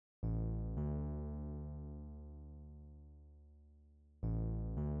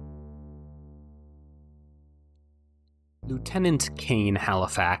Lieutenant Kane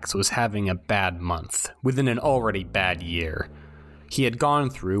Halifax was having a bad month within an already bad year. He had gone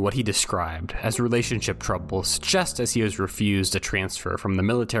through what he described as relationship troubles just as he was refused a transfer from the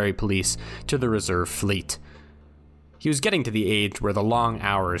military police to the reserve fleet. He was getting to the age where the long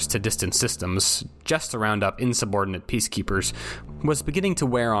hours to distant systems, just to round up insubordinate peacekeepers, was beginning to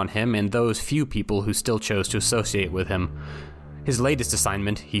wear on him and those few people who still chose to associate with him. His latest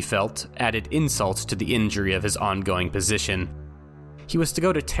assignment, he felt, added insult to the injury of his ongoing position. He was to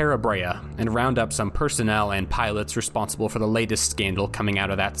go to Terra Brea and round up some personnel and pilots responsible for the latest scandal coming out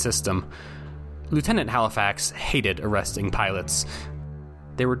of that system. Lieutenant Halifax hated arresting pilots.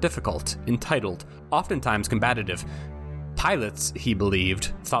 They were difficult, entitled, oftentimes combative. Pilots, he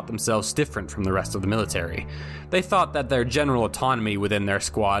believed, thought themselves different from the rest of the military. They thought that their general autonomy within their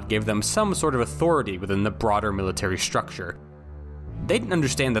squad gave them some sort of authority within the broader military structure. They didn't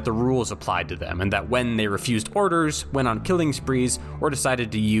understand that the rules applied to them, and that when they refused orders, went on killing sprees, or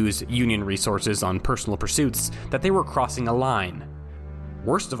decided to use Union resources on personal pursuits, that they were crossing a line.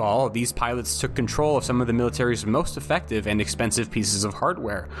 Worst of all, these pilots took control of some of the military's most effective and expensive pieces of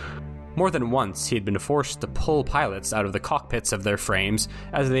hardware. More than once, he had been forced to pull pilots out of the cockpits of their frames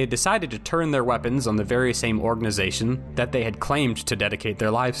as they had decided to turn their weapons on the very same organization that they had claimed to dedicate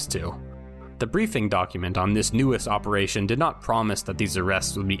their lives to. The briefing document on this newest operation did not promise that these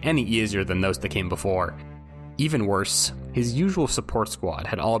arrests would be any easier than those that came before. Even worse, his usual support squad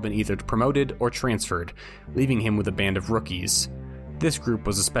had all been either promoted or transferred, leaving him with a band of rookies. This group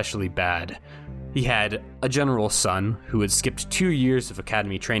was especially bad. He had a general's son who had skipped 2 years of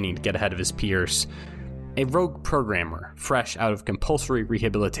academy training to get ahead of his peers, a rogue programmer fresh out of compulsory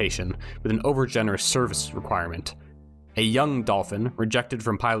rehabilitation with an overgenerous service requirement, a young dolphin rejected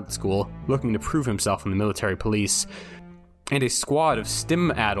from pilot school looking to prove himself in the military police, and a squad of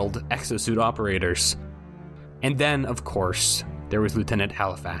stim-addled exosuit operators. And then, of course, there was Lieutenant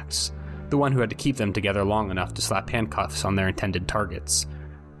Halifax, the one who had to keep them together long enough to slap handcuffs on their intended targets.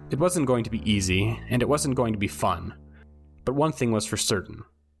 It wasn't going to be easy, and it wasn't going to be fun. But one thing was for certain.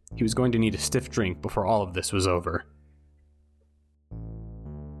 He was going to need a stiff drink before all of this was over.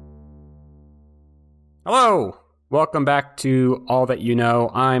 Hello! Welcome back to All That You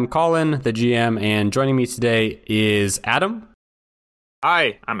Know. I'm Colin, the GM, and joining me today is Adam.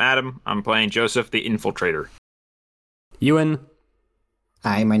 Hi, I'm Adam. I'm playing Joseph the Infiltrator. Ewan.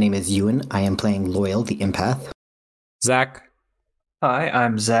 Hi, my name is Ewan. I am playing Loyal the Empath. Zach. Hi,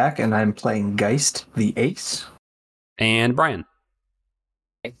 I'm Zach, and I'm playing Geist the Ace. And Brian.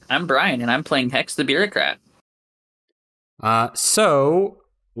 Hey, I'm Brian, and I'm playing Hex the Bureaucrat. So,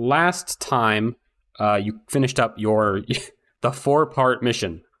 last time, you finished up the 4-part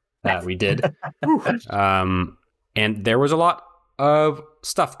mission that we did. And there was a lot of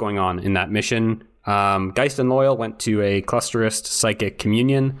stuff going on in that mission. Geist and Loyal went to a clusterist psychic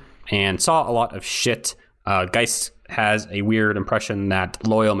communion and saw a lot of shit. Geist has a weird impression that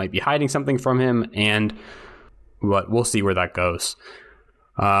Loyal might be hiding something from him, and we'll see where that goes.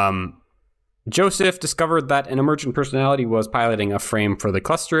 Joseph discovered that an emergent personality was piloting a frame for the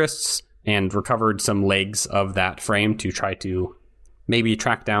clusterists and recovered some legs of that frame to try to maybe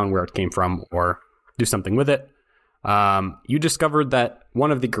track down where it came from or do something with it. You discovered that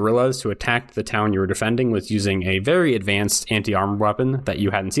one of the guerrillas who attacked the town you were defending was using a very advanced anti-armor weapon that you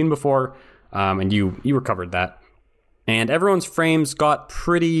hadn't seen before, and you recovered that. And everyone's frames got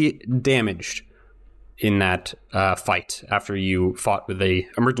pretty damaged in that fight after you fought with a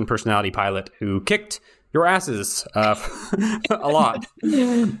emergent personality pilot who kicked your asses a lot.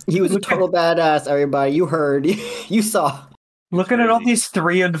 He was a total badass, everybody. You heard. You saw. Looking at all these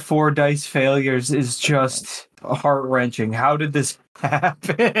 3 and 4 dice failures is just heart-wrenching. How did this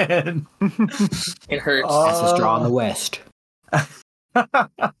happen? It hurts. Fastest draw in the West.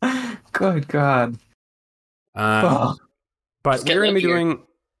 Good God. But we're going to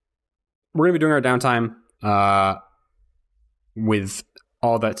be doing our downtime with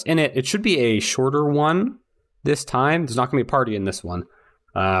all that's in it. It should be a shorter one this time. There's not going to be a party in this one.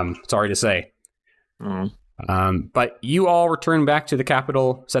 Sorry to say. But you all return back to the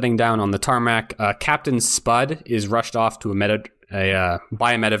capital, setting down on the tarmac. Captain Spud is rushed off to by a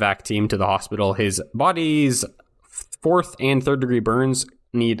medevac team to the hospital. His body's 4th and 3rd degree burns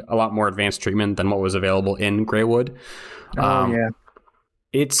need a lot more advanced treatment than what was available in Greywood. Yeah.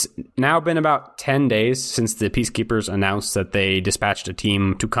 It's now been about 10 days since the Peacekeepers announced that they dispatched a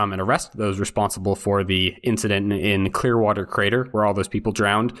team to come and arrest those responsible for the incident in Clearwater Crater, where all those people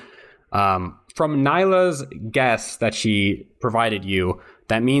drowned. From Nyla's guess that she provided you,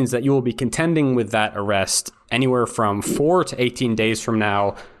 that means that you will be contending with that arrest anywhere from 4 to 18 days from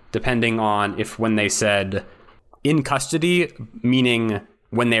now, depending on if when they said in custody, meaning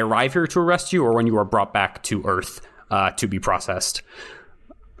when they arrive here to arrest you or when you are brought back to Earth to be processed.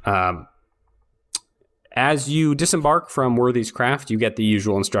 As you disembark from Worthy's craft, you get the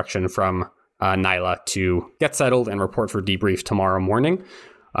usual instruction from Nyla to get settled and report for debrief tomorrow morning.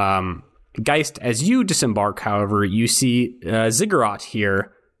 Geist, as you disembark, however, you see Ziggurat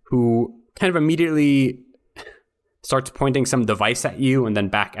here, who kind of immediately starts pointing some device at you and then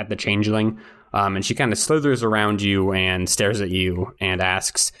back at the changeling. And she kind of slithers around you and stares at you and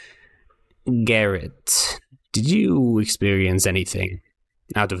asks, Garrett, did you experience anything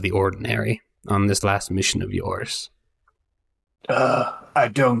out of the ordinary on this last mission of yours? I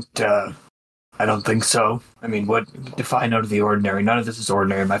don't think so. I mean, what define out of the ordinary? None of this is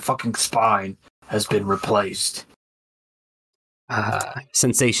ordinary. My fucking spine has been replaced.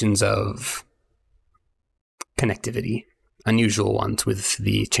 Sensations of connectivity, unusual ones with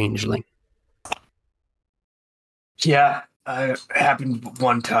the changeling. Yeah, it happened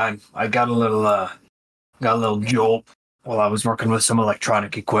one time. I got a little jolt while I was working with some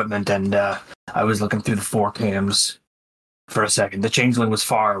electronic equipment, and I was looking through the 4Cams for a second. The changeling was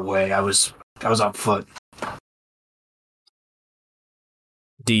far away. I was on foot.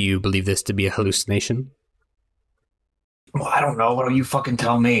 Do you believe this to be a hallucination? Well, I don't know. Why don't you fucking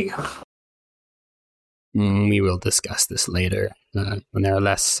tell me? We will discuss this later, when there are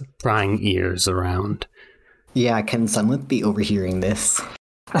less prying ears around. Yeah, can Sunlit be overhearing this?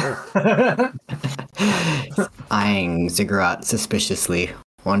 Eyeing Ziggurat suspiciously,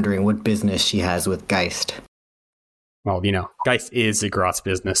 wondering what business she has with Geist. Well, Geist is Ziggurat's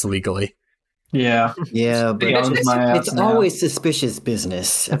business legally. Yeah. Yeah, but it's always suspicious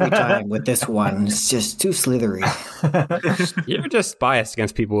business every time with this one. It's just too slithery. You're just biased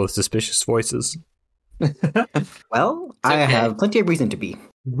against people with suspicious voices. Well, I have plenty of reason to be.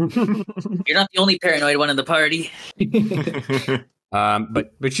 You're not the only paranoid one in the party.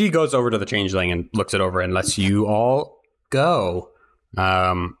 But she goes over to the changeling and looks it over and lets you all go.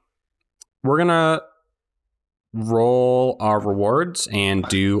 We're gonna roll our rewards and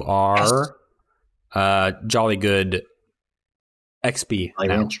do our jolly good XP.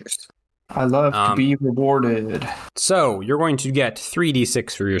 I love to be rewarded. So you're going to get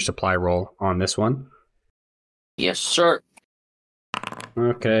 3d6 for your supply roll on this one. Yes, sir.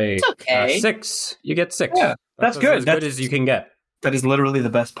 Okay. It's okay. 6. You get 6. Yeah, that's good. As good as you can get. That is literally the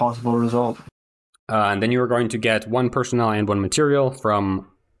best possible result. And then you are going to get 1 personnel and 1 material from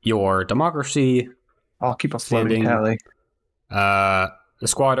your democracy. I'll keep a floating tally. The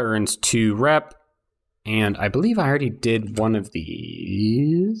squad earns 2 rep. And I believe I already did one of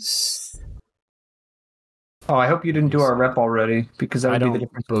these. Oh, I hope you didn't do our rep already, because that would be the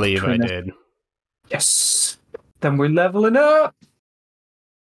difference. I believe I did. Yes. Then we're leveling up.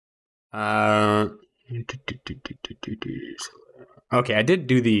 Okay, I did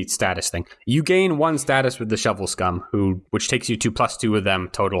do the status thing. You gain 1 status with the Shovel Scum, which takes you to +2 with them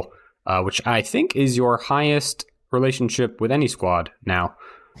total, which I think is your highest relationship with any squad now.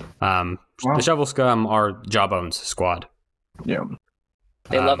 Wow. The Shovel Scum are Jawbone's squad. Yeah.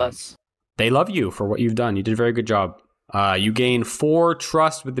 They love us. They love you for what you've done. You did a very good job. You gain 4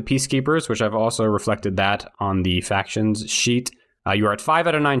 trust with the Peacekeepers, which I've also reflected that on the factions sheet. You are at 5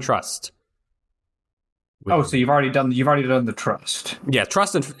 out of 9 trust. So you've already done the trust. Yeah,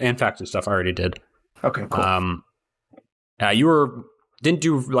 trust and faction stuff I already did. Okay, cool. You didn't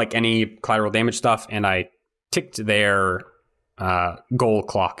do like any collateral damage stuff, and I ticked their goal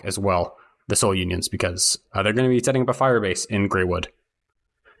clock as well, the Soul Unions, because they're going to be setting up a fire base in Greywood.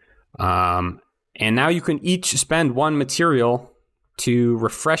 And now you can each spend 1 material to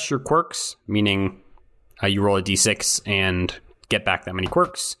refresh your quirks, meaning you roll a d6 and get back that many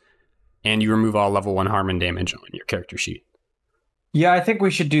quirks, and you remove all level 1 harm and damage on your character sheet. Yeah, I think we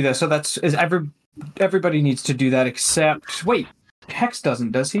should do that. So everybody needs to do that except... Wait, Hex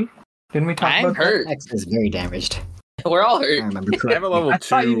doesn't, does he? Didn't we talk about hurt. Hex is very damaged. We're all hurt. I remember I have a level 2 I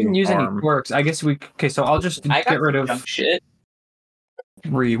thought you didn't use any harm. quirks. I guess okay, so I'll just get rid of... junk shit.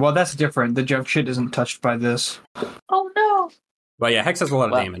 Well, that's different. The junk shit isn't touched by this. Oh, no. But yeah, Hex has a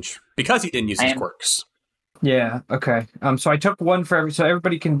lot of damage because he didn't use his quirks. Yeah, okay. So I took 1 for so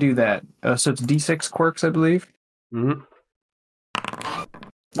everybody can do that. So it's D6 quirks, I believe. Mm-hmm.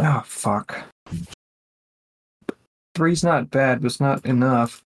 Oh, fuck. 3's not bad, but it's not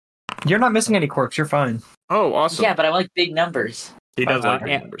enough. You're not missing any quirks, you're fine. Oh, awesome. Yeah, but I like big numbers. He does like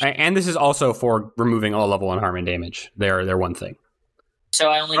big numbers. And this is also for removing all level 1 harm and damage. They're one thing. So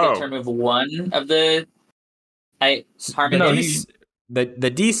I only get to remove 1 of the harm and damage? The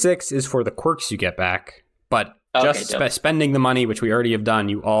D6 is for the quirks you get back, but Just spending the money, which we already have done,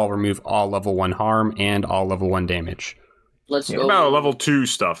 you all remove all level 1 harm and all level 1 damage. Let's go. What about level 2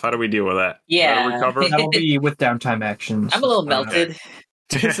 stuff? How do we deal with that? Yeah. Recover? That'll be with downtime actions. I'm a little melted.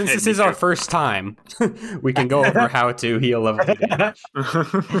 Since this is our first time, we can go over how to heal level 2 damage.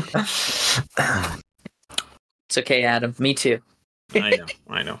 It's okay, Adam. Me too.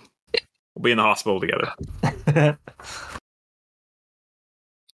 I know. We'll be in the hospital together.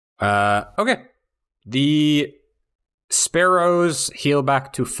 Okay. The sparrows heal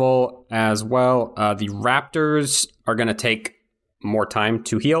back to full as well. The raptors are going to take more time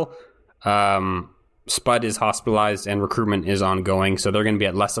to heal. Spud is hospitalized and recruitment is ongoing, so they're going to be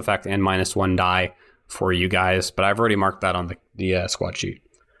at less effect and -1 die for you guys, but I've already marked that on the squad sheet.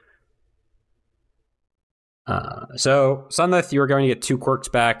 So, Sunlith, you are going to get 2 quirks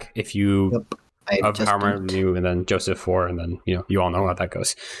back if you of Power you, and then Joseph 4, and then you all know how that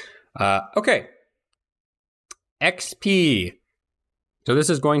goes. Okay. XP. So this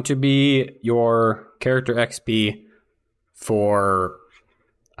is going to be your character XP for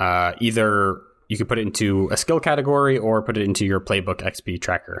either you could put it into a skill category or put it into your playbook XP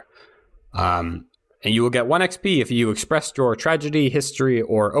tracker. And you will get 1 XP if you expressed your tragedy, history,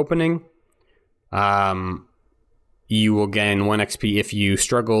 or opening. You will gain 1 XP if you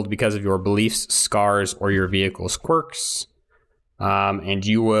struggled because of your beliefs, scars, or your vehicle's quirks. And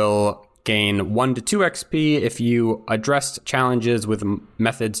you will gain 1 to 2 XP if you addressed challenges with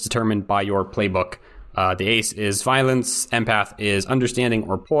methods determined by your playbook. The ace is violence, empath is understanding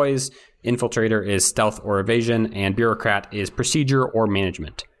or poise, infiltrator is stealth or evasion, and bureaucrat is procedure or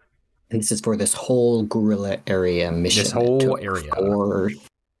management. And this is for this whole guerrilla area mission. This whole area. Or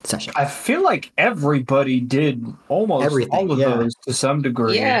session. I feel like everybody did almost all of those to some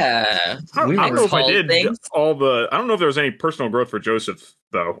degree. Yeah. I don't know if I did all the... I don't know if there was any personal growth for Joseph,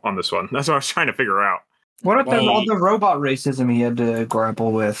 though, on this one. That's what I was trying to figure out. What about all the robot racism he had to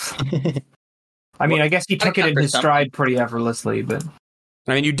grapple with? I mean, I guess he took it in his stride pretty effortlessly, but...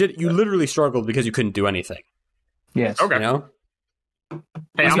 I mean, you literally struggled because you couldn't do anything. Yes. Okay. You know?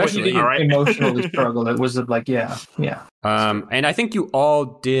 Hey, I'm with you, all right? Emotionally struggled. It was like, yeah. And I think you all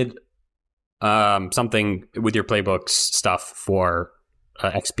did something with your playbooks stuff for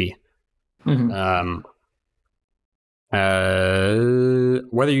XP. Mm-hmm.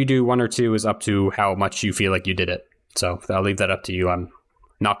 Whether you do 1 or 2 is up to how much you feel like you did it. So I'll leave that up to you. I'm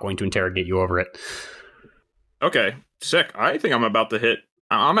not going to interrogate you over it. Okay, sick. I think I'm about to hit...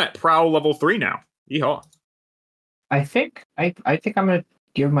 I'm at Prowl level 3 now. Yeehaw. I think I'm going to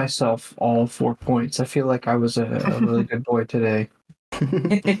give myself all 4 points. I feel like I was a really good boy today.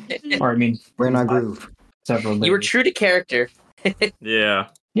 Or, I mean... We're in our groove. Several days. You were true to character. Yeah.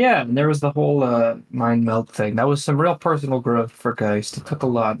 Yeah, and there was the whole mind melt thing. That was some real personal growth for Geist. It took a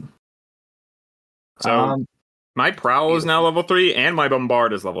lot. So, my Prowl is now level 3, and my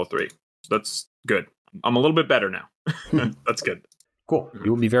Bombard is level 3. So that's good. I'm a little bit better now. That's good. Cool.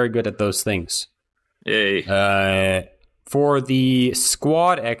 You will be very good at those things. Yay. For the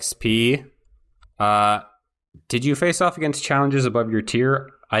squad XP, did you face off against challenges above your tier?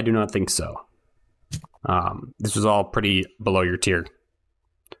 I do not think so. This was all pretty below your tier.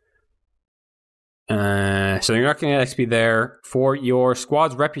 So you're not going to get XP there. For your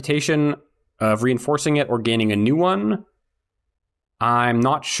squad's reputation of reinforcing it or gaining a new one, I'm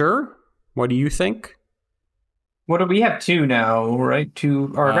not sure. What do you think? What do we have 2 now, right?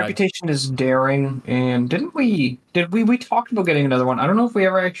 Our reputation is daring, and we talked about getting another one. I don't know if we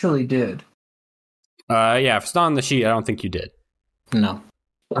ever actually did. Yeah, if it's not on the sheet, I don't think you did. No.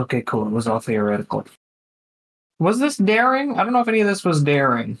 Okay, cool. It was all theoretical. Was this daring? I don't know if any of this was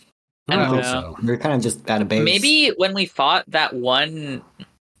daring. I don't think so. We're kind of just at a base. Maybe when we fought that one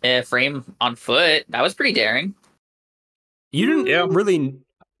frame on foot, that was pretty daring. You didn't really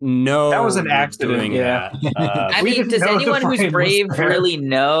know that was an accident. Yeah. I mean, does anyone who's brave really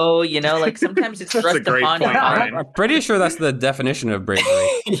know? Like sometimes it's thrust upon you. I'm pretty sure that's the definition of bravery.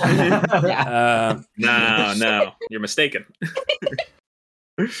 No, you're mistaken.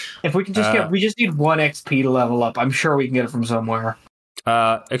 If we can just we just need 1 XP to level up. I'm sure we can get it from somewhere.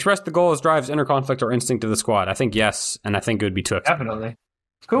 Express the goal as drives, inner conflict, or instinct of the squad. I think yes, and I think it would be 2 XP. Definitely.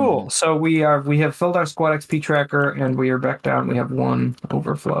 Cool. So we have filled our squad XP tracker, and we are back down. We have 1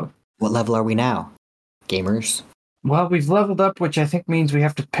 overflow. What level are we now, gamers? Well, we've leveled up, which I think means we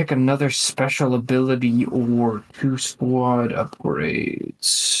have to pick another special ability or 2 squad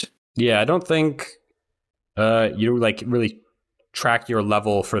upgrades. Yeah, I don't think you really track your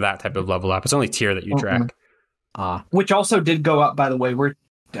level for that type of level up. It's only tier that you track. Which also did go up, by the way.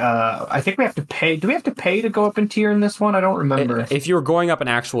 I think we have to pay. Do we have to pay to go up in tier in this one? I don't remember. If you're going up an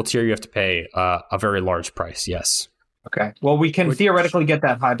actual tier, you have to pay a very large price. Yes. Okay. Well, we can theoretically get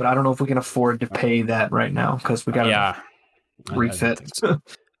that high, but I don't know if we can afford to pay that right now because we got to refit. So.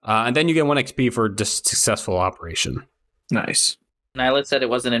 And then you get 1 XP for just successful operation. Nice. Nyla said it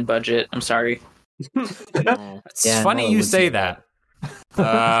wasn't in budget. I'm sorry. It's funny you say that.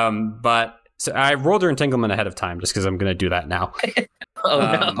 But so I rolled her entanglement ahead of time just because I'm going to do that now.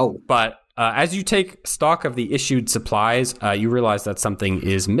 No. But as you take stock of the issued supplies, you realize that something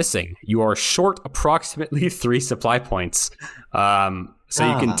is missing. You are short approximately 3 supply points. So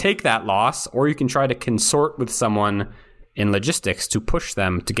you can take that loss, or you can try to consort with someone in logistics to push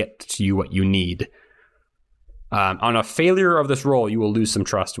them to get to you what you need. On a failure of this roll, you will lose some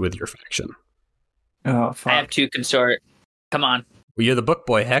trust with your faction. Oh, fuck. I have 2 consort. Come on. Well, you're the book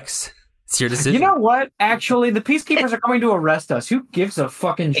boy, Hex. It's your decision. You know what? Actually, the peacekeepers are coming to arrest us. Who gives a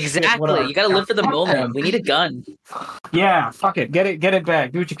fucking shit? Exactly. You got to live for the moment. We need a gun. Yeah, fuck it. Get it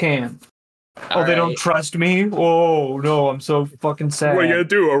back. Do what you can. They don't trust me? Oh, no, I'm so fucking sad. What are you going to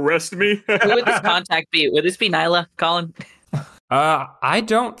do? Arrest me? Who would this contact be? Would this be Nyla, Colin? I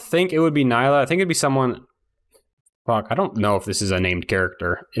don't think it would be Nyla. I think it'd be someone... Fuck, I don't know if this is a named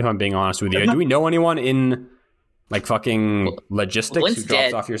character, if I'm being honest with you. Do we know anyone in... Like fucking logistics Glenn's who drops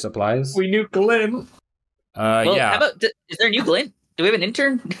dead. off your supplies? We knew Glenn. Yeah. How about, is there a new Glenn? Do we have an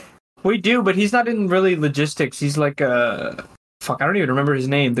intern? We do, but he's not in really logistics. He's like a... Fuck, I don't even remember his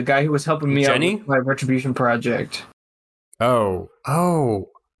name. The guy who was helping me Jenny? out with my retribution project. Oh.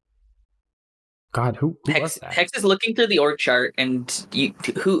 God, who was that? Hex is looking through the org chart, and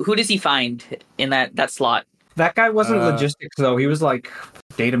who does he find in that slot? That guy wasn't logistics, though. He was like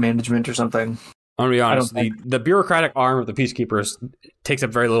data management or something. I'm going to be honest, the bureaucratic arm of the Peacekeepers takes up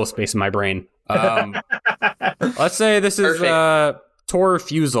very little space in my brain. Let's say this is Tor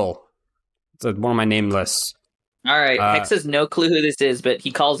Fusel. It's one of my name lists. All right, Hex has no clue who this is, but he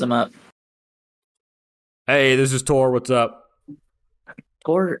calls him up. Hey, this is Tor. What's up?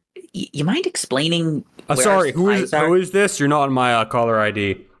 Tor, you mind explaining? Sorry, who is this? You're not on my caller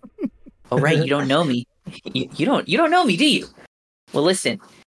ID. Oh, right, you don't know me. You don't know me, do you? Well, listen,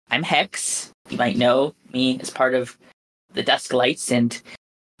 I'm Hex. You might know me as part of the Dusk Lights, and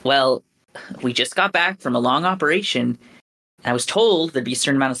well, we just got back from a long operation. I was told there'd be a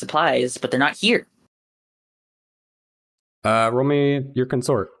certain amount of supplies, but they're not here. Roll me your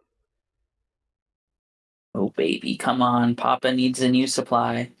consort. Oh, baby, come on. Papa needs a new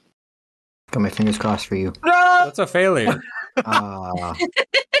supply. Got my fingers crossed for you. That's a failure.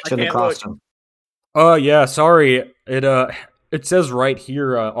 Shouldn't have crossed him. Oh, yeah, sorry. It says right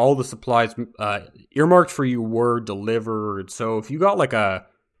here, all the supplies earmarked for you were delivered. So if you got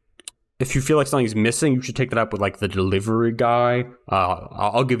if you feel like something's missing, you should take that up with the delivery guy.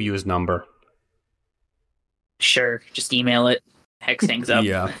 I'll give you his number. Sure, just email it. Hex hangs up.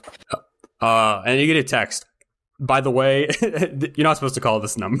 Yeah. And you get a text. By the way, you're not supposed to call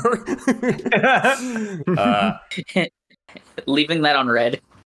this number. Leaving that on red.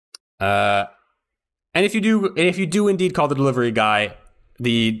 And if you do indeed call the delivery guy,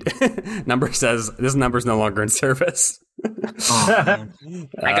 the number says this number's no longer in service. I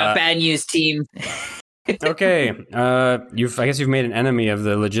got bad news, team. Okay, I guess you've made an enemy of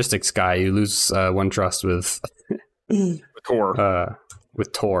the logistics guy. You lose 1 trust with Tor.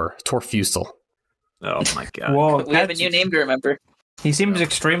 Tor Fusel. Oh my god! Whoa, we have a new name to remember. He seems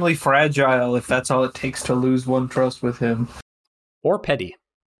extremely fragile. If that's all it takes to lose 1 trust with him, or petty,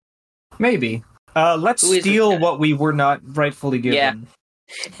 maybe. Let's steal what we were not rightfully given.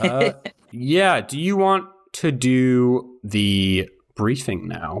 Yeah. Do you want to do the briefing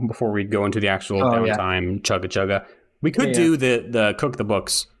now before we go into the actual downtime chugga chugga? We could do the cook the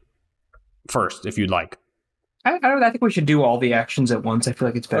books first if you'd like. I think we should do all the actions at once. I feel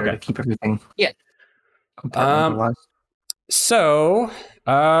like it's better to keep everything. Yeah. So,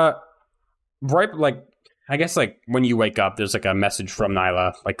 right, I guess when you wake up, there's a message from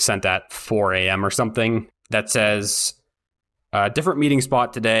Nyla, sent at 4 a.m. or something that says, different meeting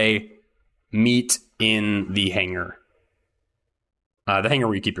spot today, meet in the hangar. The hangar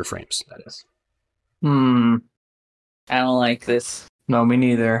where you keep your frames, that is. I don't like this. No, me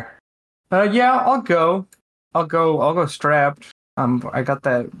neither. Yeah, I'll go. I'll go strapped. I got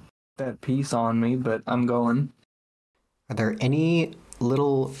that piece on me, but I'm going. Are there any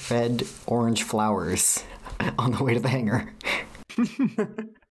little red orange flowers on the way to the hangar?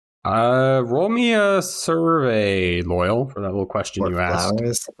 Roll me a survey, Loyal, for that little question you asked.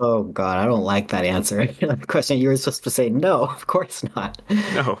 Flowers? Oh god, I don't like that answer. The question you were supposed to say no, of course not.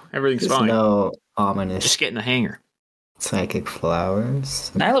 No, everything's There's fine. no ominous. Just get in the hangar. Psychic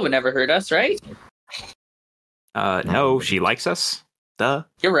flowers. Nyla would never hurt us, right? No, she likes us. Duh.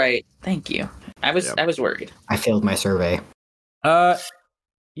 You're right. Thank you. I was worried. I failed my survey.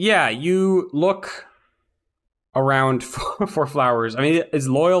 Yeah, you look around for flowers. I mean, is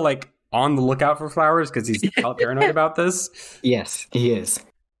Loyal like on the lookout for flowers because he's paranoid about this? Yes, he is.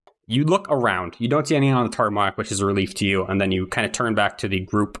 You look around. You don't see anything on the tarmac, which is a relief to you, and then you kind of turn back to the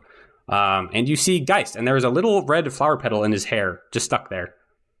group, and you see Geist, and there's a little red flower petal in his hair, just stuck there.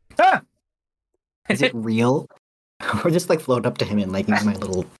 Ah! Is it real? Or just like float up to him and like use my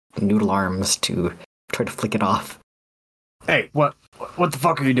little noodle arms to try to flick it off? Hey, what the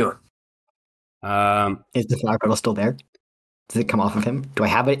fuck are you doing? Is the flower petal still there? Does it come off of him? Do I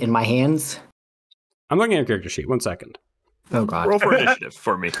have it in my hands? I'm looking at your character sheet. 1 second. Oh god. Roll for initiative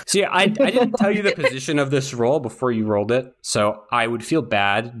for me. See, I didn't tell you the position of this roll before you rolled it, so I would feel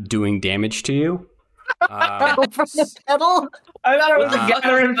bad doing damage to you. From the petal? I thought it was to Uh,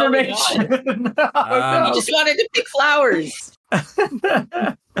 gather information. You just wanted to pick flowers.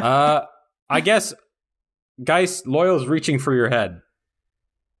 I guess, guys, Loyal's reaching for your head.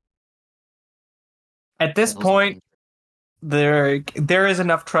 At this point, there is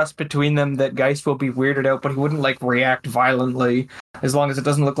enough trust between them that Geist will be weirded out, but he wouldn't like react violently as long as it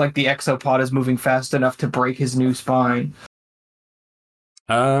doesn't look like the exopod is moving fast enough to break his new spine.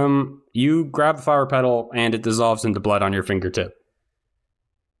 You grab the flower petal and it dissolves into blood on your fingertip.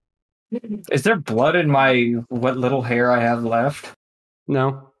 Is there blood in my what little hair I have left?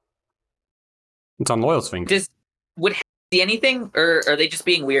 No. It's on Loyal's finger. Would Hex see anything, or are they just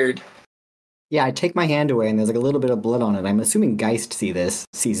being weird? Yeah, I take my hand away and there's like a little bit of blood on it. I'm assuming Geist sees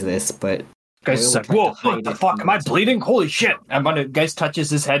this, but Geist is Loyal like, tried whoa, to hide what the it fuck? from Am I us. bleeding? Holy shit! Geist touches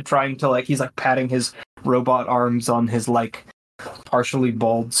his head, trying to like he's like patting his robot arms on his like partially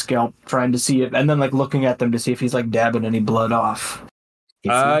bald scalp, trying to see it, and then like looking at them to see if he's like dabbing any blood off.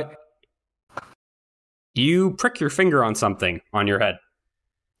 You prick your finger on something on your head.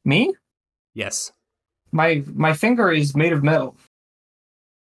 Me? Yes. My finger is made of metal.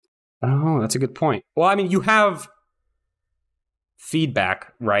 Oh, that's a good point. Well, I mean, you have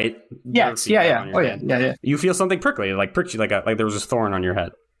feedback, right? Yes, Feedback yeah. on your Oh head. yeah. You feel something prickly, like pricked you, like there was a thorn on your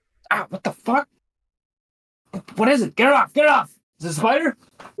head. Ah, what the fuck? What is it? Get it off! Get it off! Is it a spider?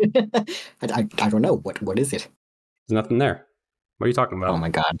 I don't know. What is it? There's nothing there. What are you talking about? Oh my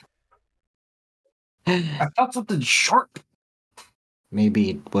god. I felt something sharp.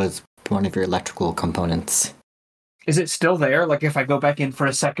 Maybe it was one of your electrical components. Is it still there? Like if I go back in for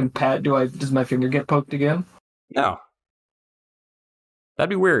a second pat, does my finger get poked again? No. That'd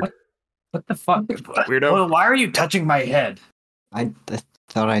be weird. What the fuck? Weirdo. Well, why are you touching my head? I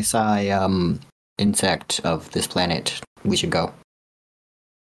thought I saw a insect of this planet. We should go.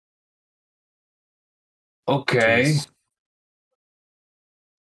 Okay. Jeez.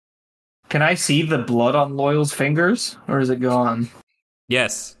 Can I see the blood on Loyal's fingers? Or is it gone?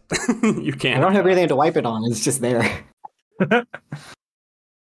 Yes. You I can. don't have anything to wipe it on. It's just there.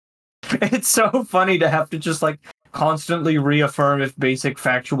 It's so funny to have to just like constantly reaffirm if basic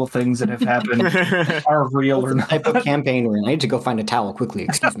factual things that have happened are real or What not. type of campaign we're in? I need to go find a towel quickly.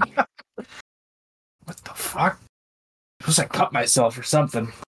 Excuse me. What the fuck? Suppose I cut myself or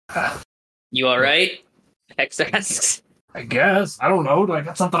something. You all right? Hex asks. I guess. I don't know. Do I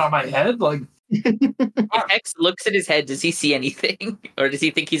got something on my head? Like, If Hex looks at his head, does he see anything, or does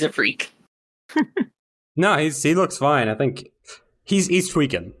he think he's a freak? No, he looks fine. I think he's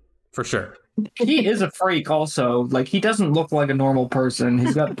tweaking for sure. he is a freak also. Like, he doesn't look like a normal person.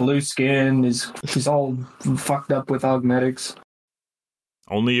 He's got blue skin. He's all fucked up with augmetics.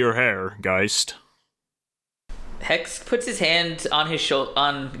 Only your hair, Geist. Hex puts his hand on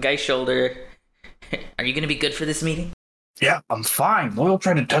on Guy's shoulder. Are you going to be good for this meeting? Yeah, I'm fine. Loyal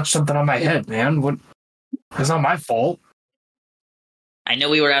tried to touch something on my head, man. What? It's not my fault. I know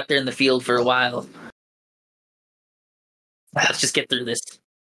we were out there in the field for a while. Let's just get through this.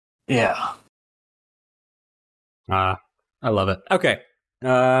 Yeah. I love it. Okay.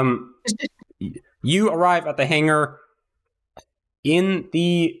 You arrive at the hangar. In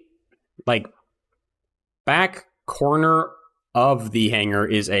the back corner of the hangar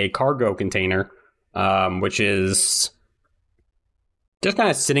is a cargo container, which is just kind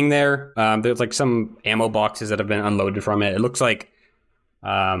of sitting there. There's like some ammo boxes that have been unloaded from it. It looks like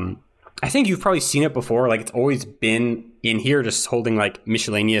I think you've probably seen it before. Like it's always been in here, just holding like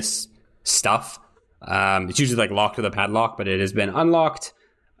miscellaneous stuff. It's usually like locked with a padlock, but it has been unlocked,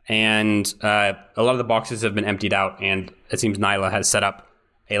 and a lot of the boxes have been emptied out. And it seems Nyla has set up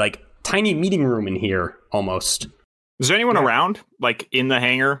a like tiny meeting room in here, almost. Is there anyone around, like in the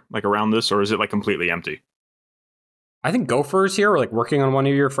hangar, like around this, or is it like completely empty? I think Gopher's here, like working on one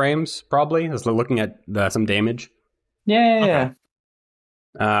of your frames, probably, as they're looking at some damage. Yeah.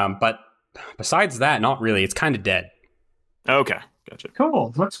 But besides that, not really. It's kind of dead. Okay, gotcha.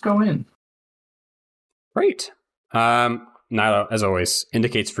 Cool. Let's go in. Great. Nyla, as always,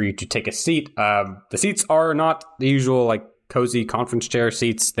 indicates for you to take a seat. The seats are not the usual, like, cozy conference chair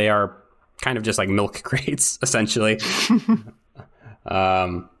seats. They are kind of just like milk crates, essentially.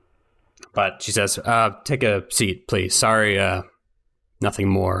 But she says, take a seat, please. Sorry, nothing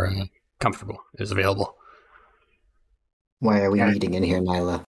more comfortable is available. Why are we meeting in here,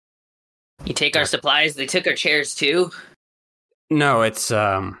 Nyla? You take our supplies, they took our chairs too. No, it's,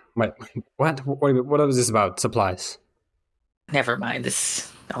 wait, what was this about? Supplies? Never mind,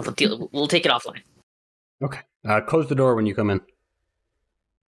 we'll take it offline. Okay. Close the door when you come in.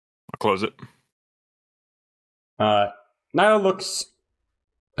 I'll close it. Nyla looks,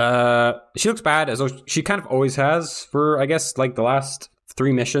 she looks bad, as though she kind of always has for, I guess, like the last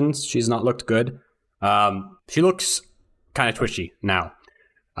 3 missions. She's not looked good. She looks kind of twitchy now,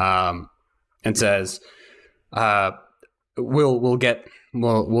 and says, "We'll get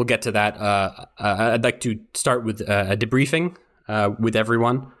to that. I'd like to start with a debriefing with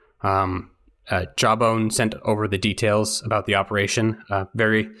everyone. Jawbone sent over the details about the operation.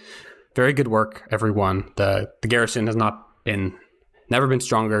 Very, very good work, everyone. The garrison has never been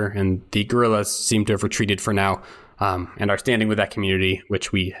stronger, and the guerrillas seem to have retreated for now. And our standing with that community,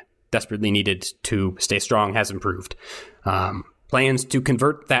 which we desperately needed to stay strong, has improved. Plans to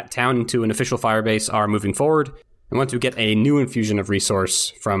convert that town into an official firebase are moving forward, and once we get a new infusion of resource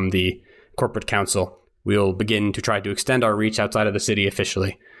from the corporate council, we'll begin to try to extend our reach outside of the city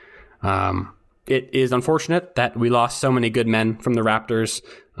officially. It is unfortunate that we lost so many good men from the Raptors.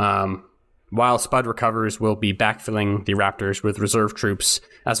 While Spud recovers, we'll be backfilling the Raptors with reserve troops,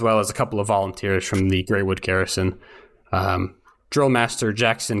 as well as a couple of volunteers from the Greywood garrison. Drill Master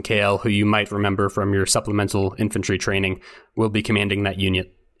Jackson Kale, who you might remember from your supplemental infantry training, will be commanding that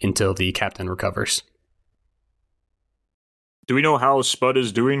unit until the captain recovers. Do we know how Spud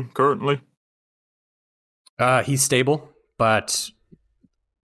is doing currently? He's stable, but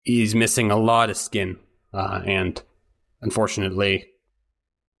he's missing a lot of skin, and unfortunately,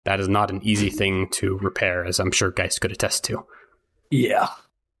 that is not an easy thing to repair, as I'm sure Geist could attest to. Yeah.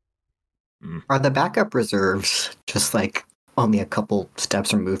 Are the backup reserves just like only a couple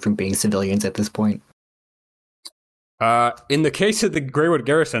steps removed from being civilians at this point? In the case of the Greywood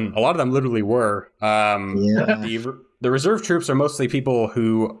garrison, a lot of them literally were. The reserve troops are mostly people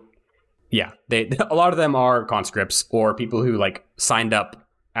who, a lot of them are conscripts or people who like signed up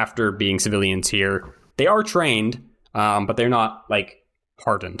after being civilians here. They are trained, but they're not like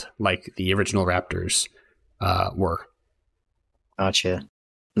hardened like the original Raptors were. Gotcha.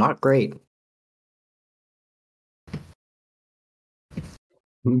 Not great.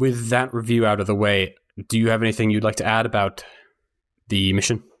 With that review out of the way, do you have anything you'd like to add about the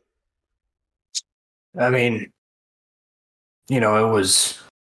mission? I mean, it was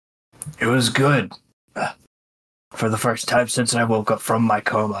good. For the first time since I woke up from my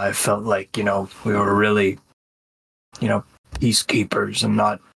coma, I felt like, we were really, peacekeepers and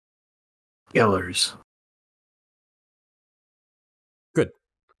not killers. Good.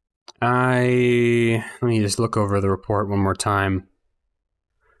 Let me just look over the report one more time.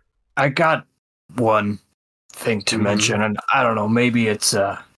 I got one thing to mention, and I don't know, maybe it's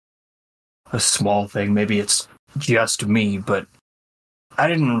a small thing, maybe it's just me, but I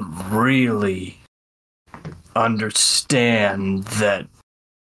didn't really understand that,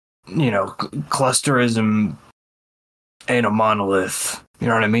 clusterism ain't a monolith. You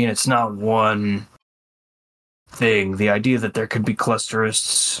know what I mean? It's not one thing. The idea that there could be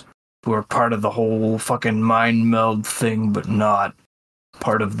clusterists who are part of the whole fucking mind meld thing, but not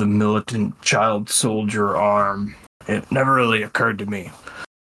part of the militant child soldier arm, it never really occurred to me.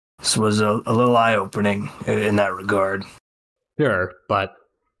 This was a little eye-opening in that regard. Sure, but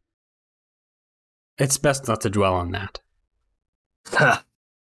it's best not to dwell on that.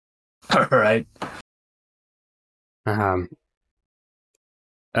 All right.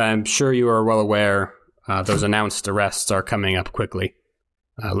 I'm sure you are well aware those announced arrests are coming up quickly.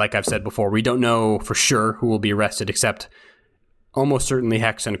 Like I've said before, we don't know for sure who will be arrested, except almost certainly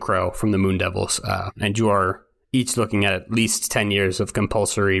Hex and Crow from the Moon Devils, and you are each looking at least 10 years of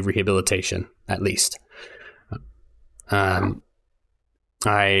compulsory rehabilitation, at least. I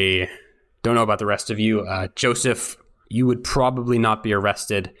don't know about the rest of you. Joseph, you would probably not be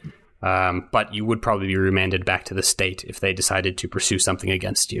arrested, but you would probably be remanded back to the state if they decided to pursue something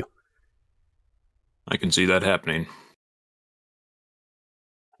against you. I can see that happening.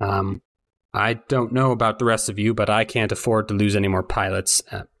 I don't know about the rest of you, but I can't afford to lose any more pilots.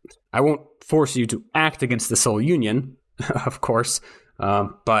 I won't force you to act against the Soul Union, of course,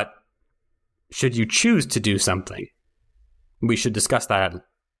 but should you choose to do something, we should discuss that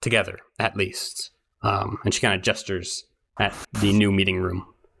together, at least. And she kind of gestures at the new meeting room.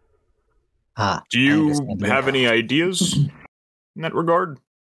 Do you have any ideas in that regard?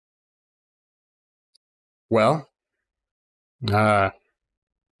 Well, I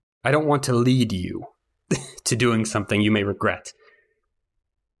don't want to lead you to doing something you may regret.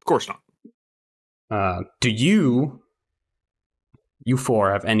 Of course not. Do you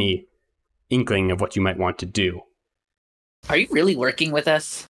four have any inkling of what you might want to do? Are you really working with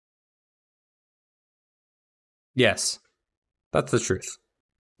us? Yes, that's the truth.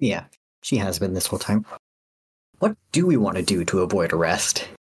 Yeah, she has been this whole time. What do we want to do to avoid arrest?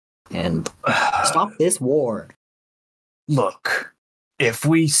 And stop this war? Look, if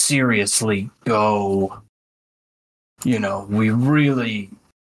we seriously go, we really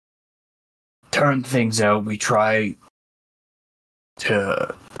turn things out, we try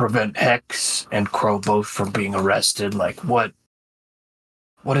to prevent Hex and Crow both from being arrested,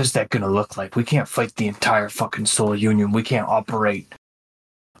 what is that going to look like? We can't fight the entire fucking Soul Union. We can't operate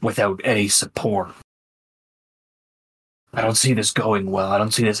without any support. I don't see this going well. I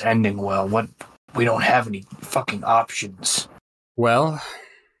don't see this ending well. We don't have any fucking options. Well,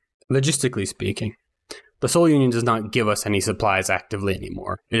 logistically speaking, the Soul Union does not give us any supplies actively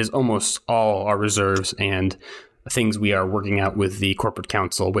anymore. It is almost all our reserves and things we are working out with the corporate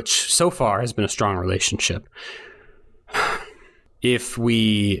council, which so far has been a strong relationship. If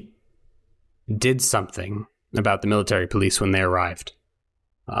we did something about the military police when they arrived,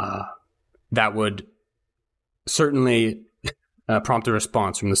 that would certainly prompt a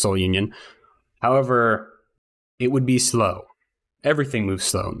response from the Soul Union. However, it would be slow. Everything moves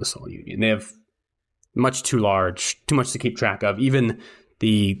slow in the Soul Union. They have much too much to keep track of. Even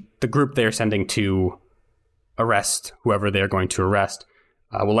the group they're sending to arrest whoever they're going to arrest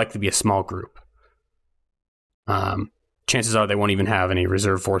will likely be a small group. Chances are they won't even have any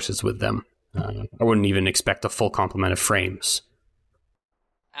reserve forces with them. I wouldn't even expect a full complement of frames.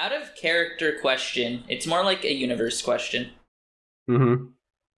 Out of character question, it's more like a universe question. Mm-hmm.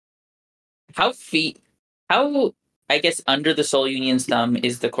 How, I guess, under the Soul Union's thumb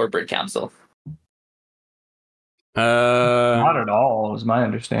is the corporate council? Not at all, is my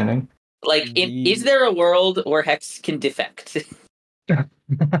understanding. Is there a world where Hex can defect?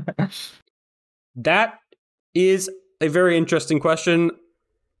 That is a very interesting question,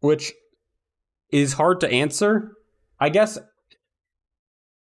 which is hard to answer. I guess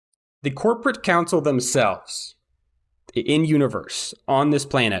the corporate council themselves, in universe, on this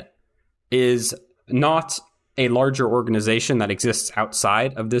planet, is not a larger organization that exists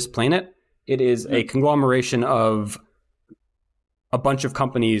outside of this planet. It is a conglomeration of a bunch of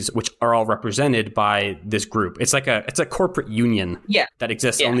companies which are all represented by this group. It's a corporate union that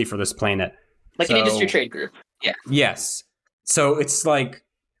exists only for this planet. Like an industry trade group. Yeah. Yes. So it's like,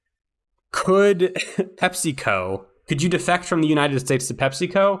 could PepsiCo, could you defect from the United States to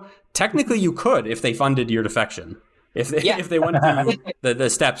PepsiCo? Technically you could if they funded your defection. If they went through the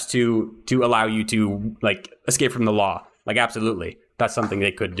steps to allow you to escape from the law. Absolutely. That's something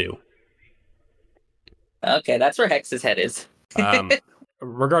they could do. Okay, that's where Hex's head is.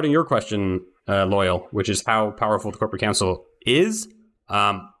 Regarding your question, Loyal, which is how powerful the corporate council is,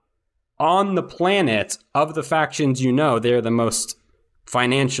 on the planet of the factions, they're the most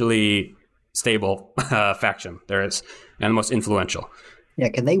financially stable faction there is, and the most influential. Yeah,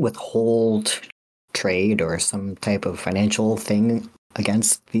 can they withhold trade or some type of financial thing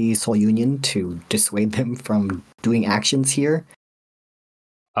against the Soul Union to dissuade them from doing actions here?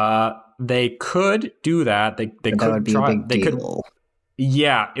 They could do that. They could that would be try. A big they deal. could.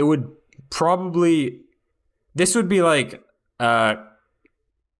 Yeah, it would probably. This would be like a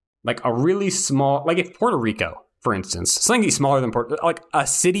really small, if Puerto Rico, for instance, something smaller than a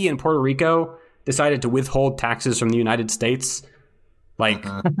city in Puerto Rico decided to withhold taxes from the United States. At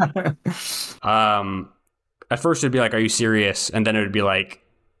first it'd be like, are you serious? And then it would be like,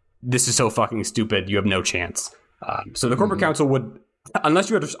 this is so fucking stupid. You have no chance. So the corporate council would, unless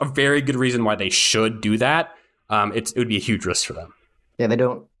you had a very good reason why they should do that, it would be a huge risk for them. Yeah, they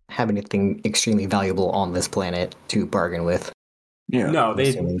don't have anything extremely valuable on this planet to bargain with. Yeah. No,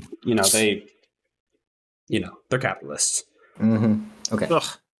 they're capitalists. Mm-hmm. Okay. Ugh.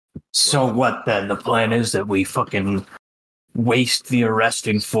 So what then? The plan is that we fucking waste the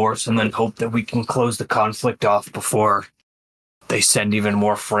arresting force and then hope that we can close the conflict off before they send even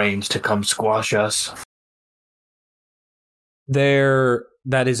more frames to come squash us.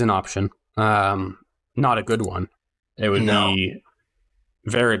 That is an option. not a good one. It would be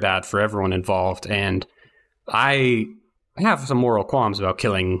very bad for everyone involved, and I have some moral qualms about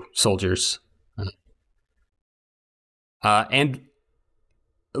killing soldiers. And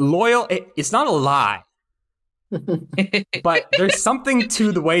loyal, it's not a lie, but there's something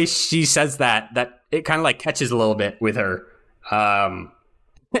to the way she says that it kind of like catches a little bit with her.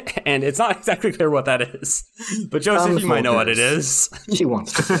 And it's not exactly clear what that is. But Joseph, you might know what it is. She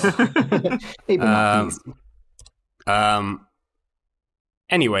wants to. Maybe not these.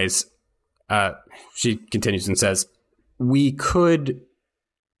 Anyways, she continues and says, we could...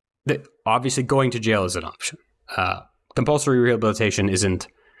 Obviously, going to jail is an option. Compulsory rehabilitation isn't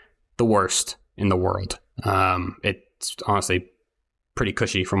the worst in the world. It's honestly pretty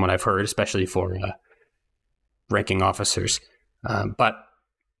cushy from what I've heard, especially for ranking officers. But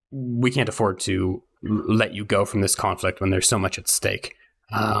we can't afford to let you go from this conflict when there's so much at stake.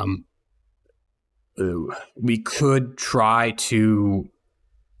 We could try to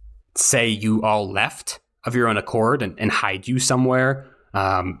say you all left of your own accord and hide you somewhere.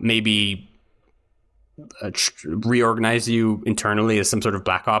 Maybe reorganize you internally as some sort of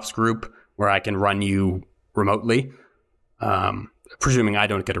Black Ops group where I can run you remotely, presuming I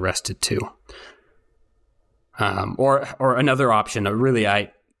don't get arrested too. Or another option.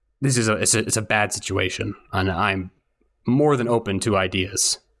 It's a bad situation, and I'm more than open to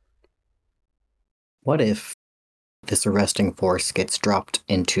ideas. What if this arresting force gets dropped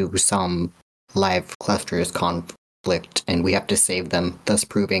into some live clusters conflict, and we have to save them, thus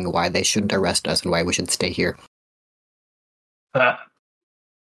proving why they shouldn't arrest us and why we should stay here? Do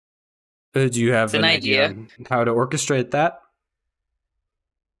you have an idea on how to orchestrate that?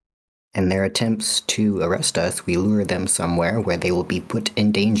 In their attempts to arrest us, we lure them somewhere where they will be put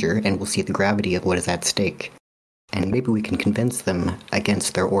in danger and will see the gravity of what is at stake. And maybe we can convince them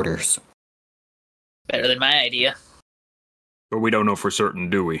against their orders. Better than my idea. But we don't know for certain,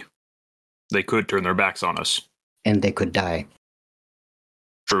 do we? They could turn their backs on us. And they could die.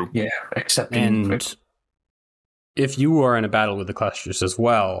 True. Yeah, except And if you are in a battle with the clusters as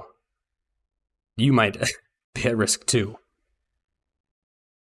well, you might be at risk too.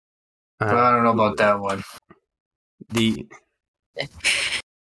 I don't know about that one.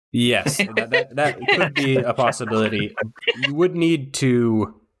 Yes, that could be a possibility. You would need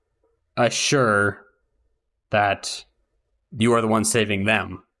to assure that you are the one saving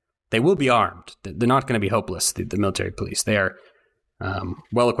them. They will be armed. They're not going to be hopeless, the military police. They are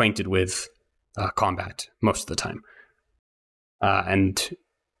well acquainted with combat most of the time. And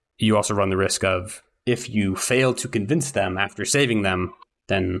you also run the risk of, if you fail to convince them after saving them,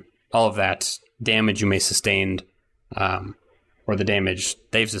 then all of that damage you may sustain, or the damage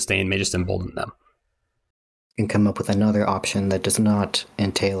they've sustained, may just embolden them. You can come up with another option that does not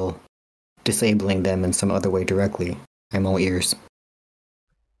entail disabling them in some other way directly. I'm all ears.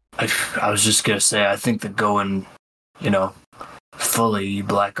 I was just gonna say, I think that going, fully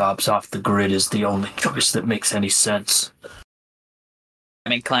Black Ops off the grid is the only choice that makes any sense.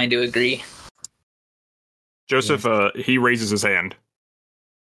 I'm inclined to agree. Joseph, he raises his hand.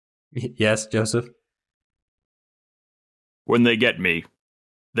 Yes, Joseph? When they get me,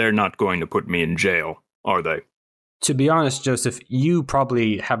 they're not going to put me in jail, are they? To be honest, Joseph, you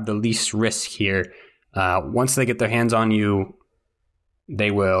probably have the least risk here. Once they get their hands on you,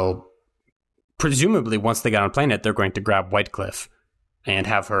 they will, presumably once they get on planet, they're going to grab Whitecliff and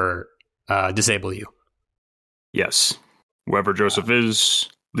have her disable you. Yes. Whoever Joseph is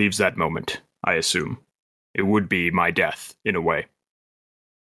leaves that moment, I assume. It would be my death, in a way.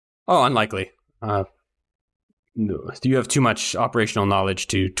 Oh, unlikely. You have too much operational knowledge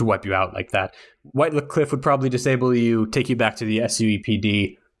to wipe you out like that. Whitecliff would probably disable you, take you back to the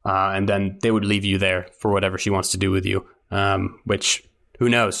SUEPD, and then they would leave you there for whatever she wants to do with you. Which, who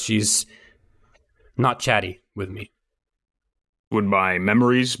knows? She's not chatty with me. Would my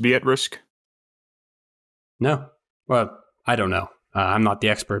memories be at risk? No. Well, I don't know. I'm not the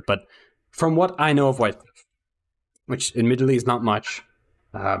expert, but from what I know of Whitecliff, which admittedly is not much,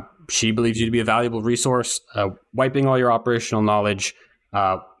 she believes you to be a valuable resource. Wiping all your operational knowledge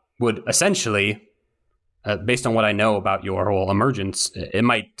would essentially, based on what I know about your whole emergence, it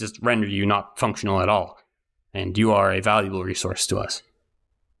might just render you not functional at all. And you are a valuable resource to us.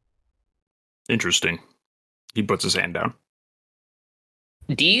 Interesting. He puts his hand down.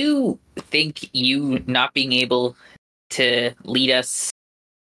 Do you think you not being able to lead us,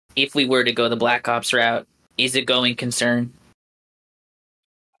 if we were to go the Black Ops route, is a going concern?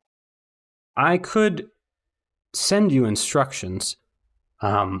 I could send you instructions.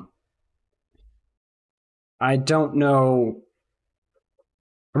 I don't know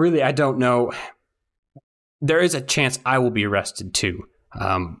Really, I don't know. There is a chance I will be arrested too.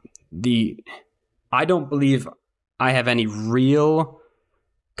 I don't believe I have any real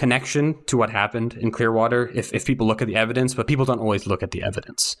connection to what happened in Clearwater if people look at the evidence, but people don't always look at the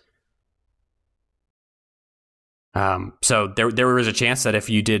evidence. So there was a chance that if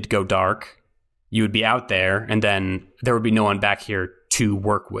you did go dark, you would be out there, and then there would be no one back here to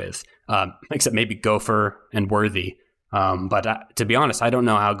work with, except maybe Gopher and Worthy. But to be honest, I don't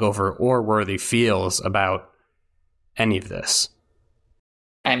know how Gopher or Worthy feels about any of this.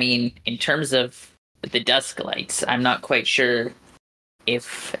 I mean, in terms of the Dusk Lights, I'm not quite sure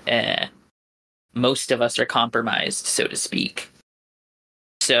if most of us are compromised, so to speak.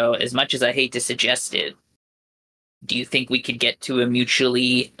 So, as much as I hate to suggest it, do you think we could get to a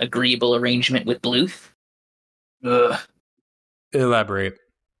mutually agreeable arrangement with Bluth? Elaborate.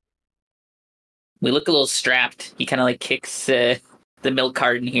 We look a little strapped. He kind of like kicks the milk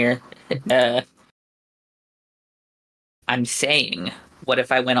carton here. I'm saying, what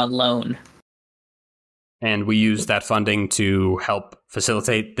if I went on loan? And we use that funding to help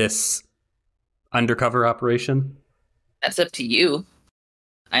facilitate this undercover operation? That's up to you.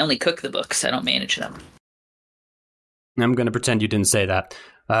 I only cook the books. I don't manage them. I'm going to pretend you didn't say that.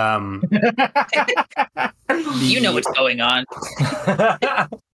 You know what's going on.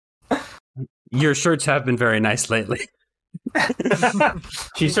 Your shirts have been very nice lately.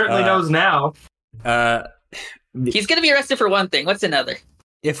 She certainly knows now. He's going to be arrested for one thing. What's another?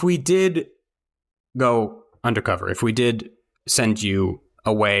 If we did go undercover, if we did send you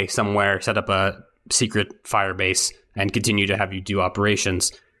away somewhere, set up a secret fire base, and continue to have you do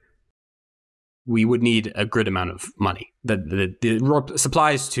operations, we would need a good amount of money. The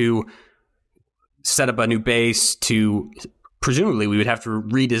supplies to set up a new base, to presumably we would have to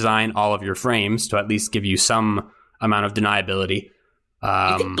redesign all of your frames to at least give you some amount of deniability.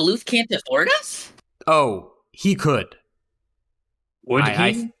 You think Bluth can't afford us? Oh, he could. Would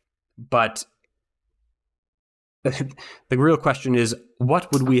he? But the real question is,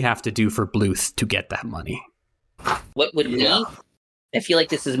 what would we have to do for Bluth to get that money? What would me? I feel like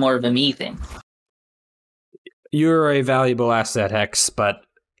this is more of a me thing. You're a valuable asset, Hex, but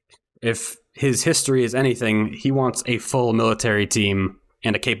if his history is anything, he wants a full military team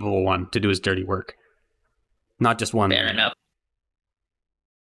and a capable one to do his dirty work. Not just one. Fair enough.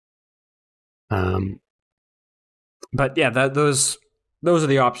 But yeah, those are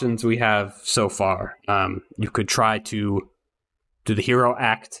the options we have so far. You could try to do the hero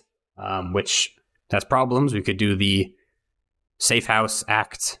act, which has problems. We could do the safe house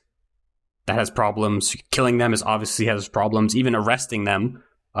act. That has problems. Killing them obviously has problems. Even arresting them,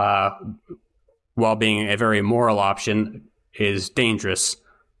 while being a very moral option, is dangerous.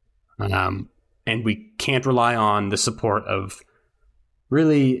 And we can't rely on the support of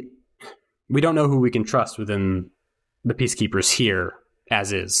really... We don't know who we can trust within the Peacekeepers here,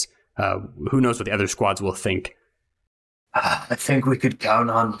 as is. Who knows what the other squads will think. I think we could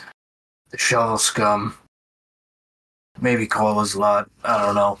count on the Shovel Scum. Maybe Cola's lot. I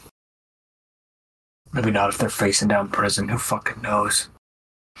don't know. Maybe not if they're facing down prison. Who fucking knows?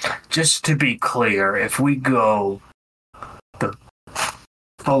 Just to be clear, if we go the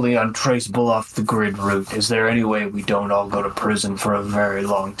fully untraceable off the grid route, is there any way we don't all go to prison for a very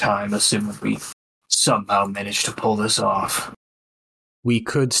long time, assuming we somehow manage to pull this off? We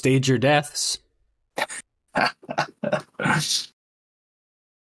could stage your deaths. I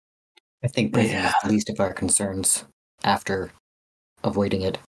think prison is the least of our concerns after avoiding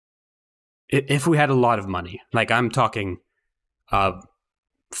it. If we had a lot of money, like I'm talking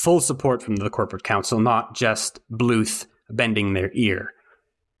full support from the corporate council, not just Bluth bending their ear.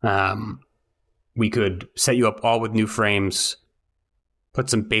 We could set you up all with new frames, put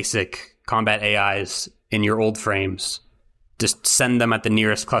some basic combat AIs in your old frames, just send them at the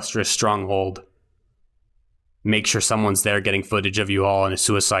nearest cluster's stronghold, make sure someone's there getting footage of you all in a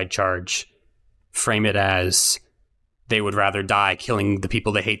suicide charge, frame it as they would rather die killing the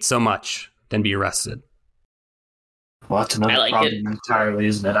people they hate so much than be arrested. Well, that's another problem entirely,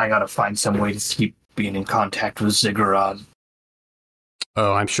 isn't it? I gotta find some way to keep being in contact with Ziggurat.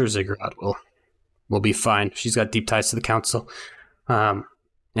 Oh, I'm sure Ziggurat will be fine. She's got deep ties to the council. And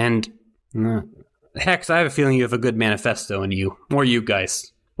Hex, I have a feeling you have a good manifesto in you. Or you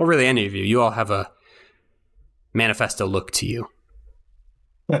guys. Or really any of you. You all have a manifesto look to you.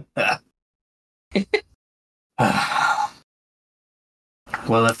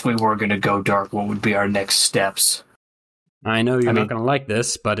 Well, if we were going to go dark, what would be our next steps? I know you're not going to like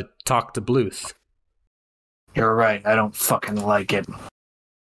this, but talk to Bluth. You're right. I don't fucking like it.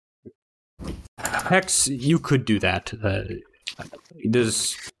 Hex, you could do that.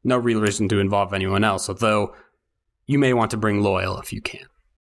 There's no real reason to involve anyone else, although you may want to bring Loyal if you can.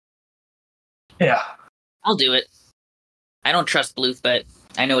 Yeah. I'll do it. I don't trust Bluth, but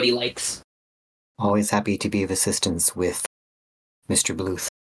I know what he likes. Always happy to be of assistance with Mr. Bluth.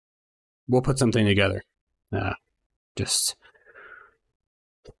 We'll put something together. Just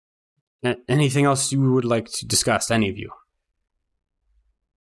anything else you would like to discuss, any of you?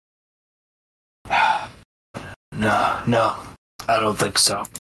 No, I don't think so.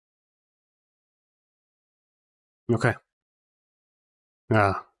 Okay.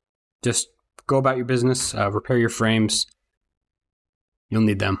 Just go about your business, repair your frames. You'll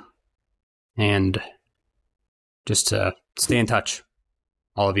need them. And just stay in touch,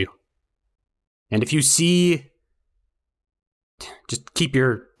 all of you. And if you see, just keep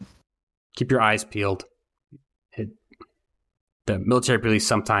your eyes peeled. The military police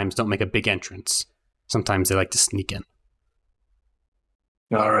sometimes don't make a big entrance. Sometimes they like to sneak in.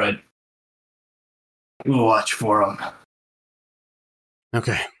 All right. We'll watch for them.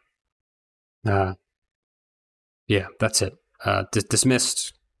 Okay. Yeah, that's it.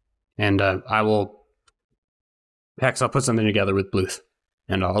 Dismissed. And I will... Hex, I'll put something together with Bluth,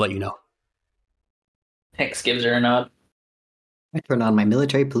 and I'll let you know. Hex gives her a nod. I turn on my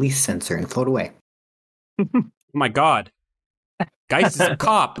military police sensor and float away. Oh my god. Geist is a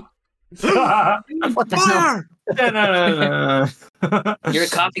cop. What the hell? No. You're a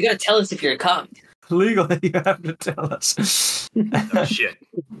cop. You gotta tell us if you're a cop. Legally, you have to tell us. Oh, shit.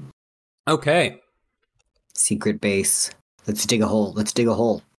 Okay. Secret base. Let's dig a hole.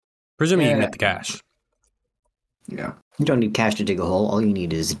 Presuming you can get the cash. Yeah. You don't need cash to dig a hole. All you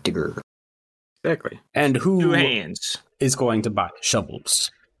need is a digger. Exactly. And 2 who hands. is going to buy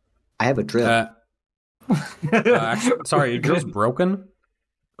shovels? I have a drill. Actually, sorry, your drill's broken?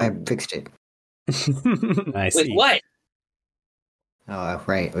 I fixed it. I see. Wait, what? Oh,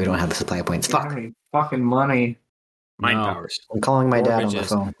 right. We don't have the supply points. Fuck. Fucking money. Mind No. powers. I'm calling my dad on the Mortgages.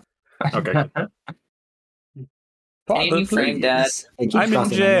 phone. Okay. Can you frame Dad? It keeps I'm in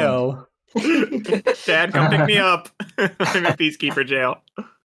crossing my jail. Dad, come pick me up. I'm in peacekeeper jail.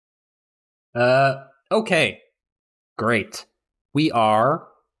 Okay. Great. We are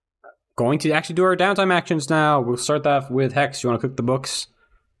going to actually do our downtime actions now. We'll start that with Hex. You want to cook the books?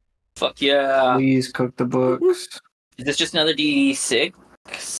 Fuck yeah. Please cook the books. Is this just another D6?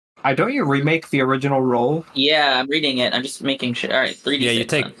 Don't you remake the original roll? Yeah, I'm reading it. I'm just making sure. All right, 3D6. Yeah, you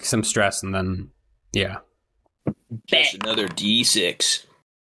take some stress and then, yeah. Bet. another D6.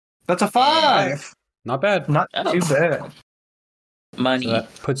 That's a 5. Not bad. Not Oh. too bad. Money. So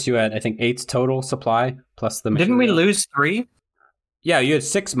that puts you at, I think, 8 total supply plus the Didn't we material. lose 3? Yeah, you had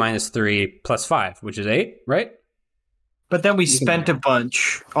 6 minus 3 plus 5, which is 8, right? But then we spent a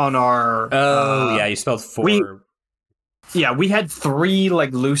bunch on our. Oh, yeah, you spelled 4. We had 3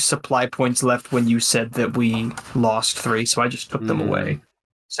 like loose supply points left when you said that we lost 3, so I just took them away.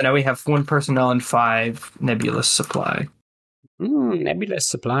 So now we have 1 personnel and 5 nebulous supply. Nebulous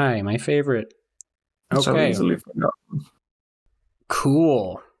supply, my favorite. So Okay, easily forgotten.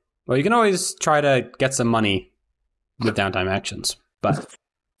 cool. Well, you can always try to get some money with downtime actions, but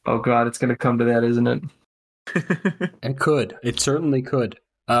Oh god, it's gonna come to that, isn't it? it could. It certainly could.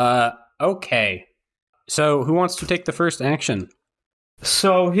 Okay. So, who wants to take the first action?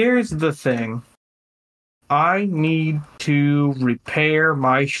 So here's the thing. I need to repair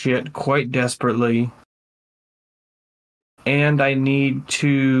my shit quite desperately. And I need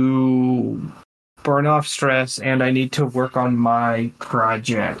to burn off stress, and I need to work on my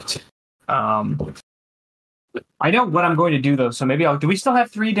project. I know what I'm going to do, though, so maybe do we still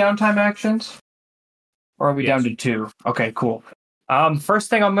have 3 downtime actions? Or are we down to 2? Okay, cool. First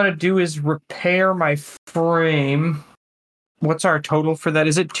thing I'm going to do is repair my frame. What's our total for that?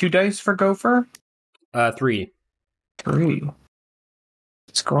 Is it 2 dice for Gopher? 3. 3.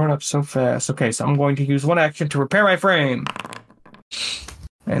 It's growing up so fast. Okay, so I'm going to use 1 action to repair my frame.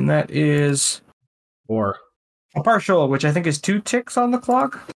 And that is 4. a partial, which I think is 2 ticks on the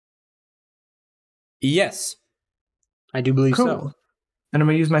clock. Yes. I do believe Cool. so. And I'm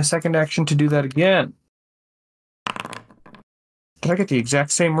going to use my second action to do that again. Did I get the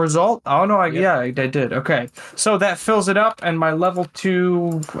exact same result? Oh, no, I did. Okay. So that fills it up, and my level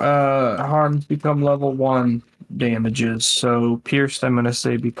 2 harms become level 1 damages. So pierced, I'm going to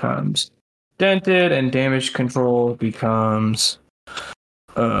say, becomes dented, and damage control becomes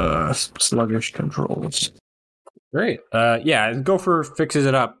sluggish controls. Great. Yeah, Gopher fixes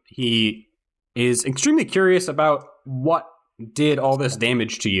it up. He is extremely curious about what did all this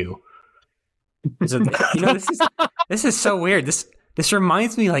damage to you. So, this is so weird. This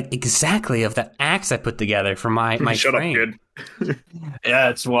reminds me like exactly of that axe I put together for my Shut frame. up, kid. Yeah,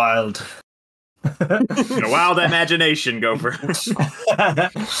 it's wild. A wild imagination, Gopher.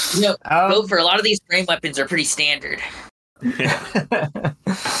 Gopher, a lot of these frame weapons are pretty standard.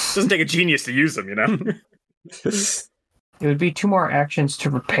 Doesn't take a genius to use them, you know? It would be 2 more actions to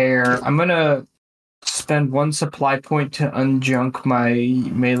repair. I'm gonna spend 1 supply point to unjunk my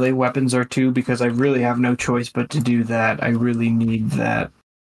melee weapons or 2 because I really have no choice but to do that. I really need that.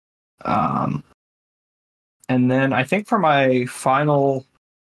 And then I think for my final,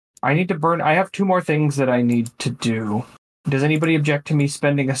 I need to burn. I have 2 more things that I need to do. Does anybody object to me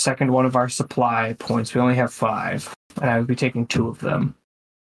spending a second one of our supply points? We only have 5, and I would be taking 2 of them.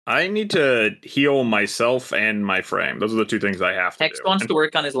 I need to heal myself and my frame. Those are the 2 things I have to Hex do. wants to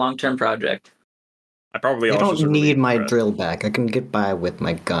work on his long-term project. I probably I also don't should need relieve my Brett. drill back. I can get by with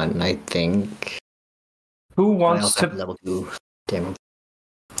my gun, I think. Who I wants also have to? level 2 damage.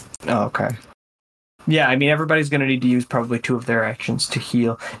 Oh, okay. Yeah, I mean everybody's going to need to use probably 2 of their actions to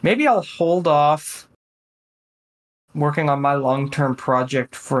heal. Maybe I'll hold off working on my long-term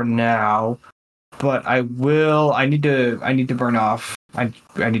project for now, but I will. I need to burn off. I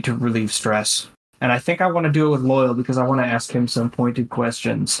need to relieve stress, and I think I want to do it with Loyal because I want to ask him some pointed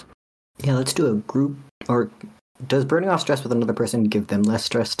questions. Yeah, let's do a group. Or does burning off stress with another person give them less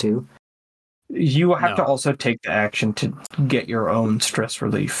stress too? You have to No. also take the action to get your own stress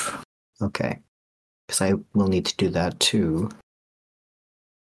relief. Okay. Because I will need to do that too.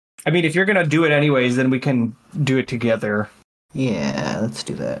 I mean, if you're going to do it anyways, then we can do it together. Yeah, let's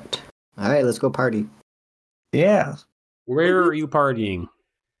do that. Alright, let's go party. Yeah. Where are you partying?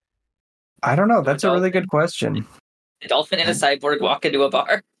 I don't know. That's a really good question. A dolphin and a cyborg walk into a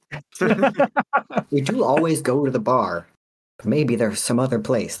bar. We do always go to the bar. But maybe there's some other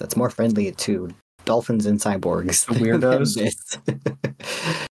place that's more friendly to dolphins and cyborgs. The weirdos. than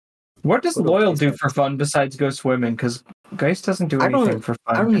this. What does What a Loyal place do that for fun besides go swimming? Because Geist doesn't do I don't- anything for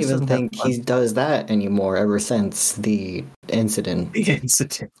fun. I don't Geist even doesn't have think fun. he does that anymore ever since the incident. The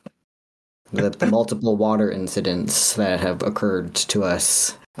incident. The multiple water incidents that have occurred to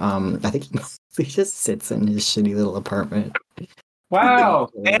us. I think he just sits in his shitty little apartment. Wow,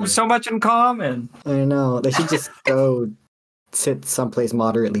 they have so much in common. I know. They should just go sit someplace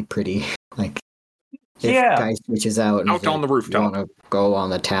moderately pretty. Like, if Yeah. guy switches out and Out on the rooftop. want to go on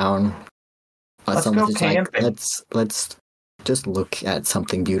the town. Let's someone's go just like, camping. let's just look at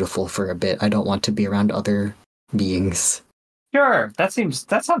something beautiful for a bit. I don't want to be around other beings. Sure, that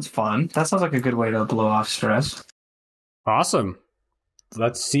sounds fun. That sounds like a good way to blow off stress. Awesome.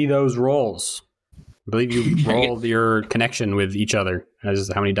 Let's see those rolls. I believe you rolled your connection with each other. As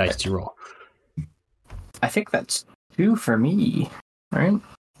how many dice do you roll? I think that's 2 for me, right?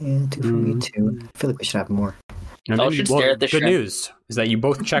 Yeah, 2 for me too. I feel like we should have more. And Oh, then should stare at the good shrimp. news is that you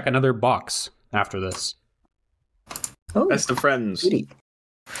both check another box after this. Oh, Best of friends. goody.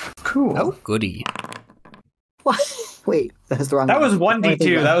 Cool. Oh, goody. What? Wait, that's the wrong. That was one.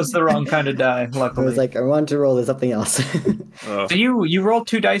 1d2. That was the wrong kind of die, I luckily. was like, I want to roll something else. Oh. So you roll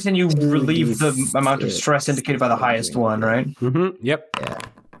 2 dice and you 2d6. relieve the amount of stress indicated by the highest one, right? Mm-hmm. Yep. Yeah.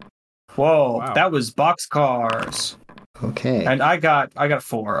 Whoa, Wow. that was boxcars. Okay. And I got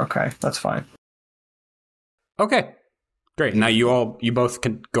 4. Okay, that's fine. Okay. Great. Now you both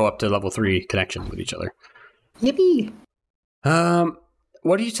can go up to level 3 connection with each other. Yippee!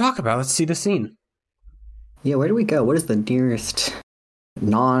 What do you talk about? Let's see the scene. Yeah, where do we go? What is the nearest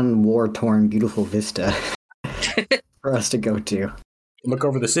non-war-torn beautiful vista for us to go to? Look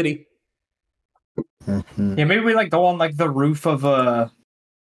over the city. Mhm. Yeah, maybe we like go on like the roof of a.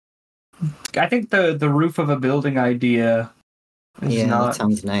 I think the roof of a building idea is Yeah, that not.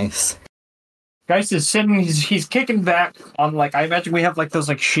 sounds nice. Geist is sitting. He's kicking back on like I imagine we have like those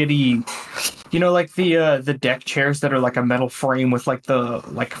like shitty, like the deck chairs that are like a metal frame with like the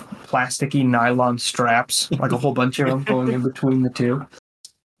like plasticky nylon straps, like a whole bunch of them going in between the two.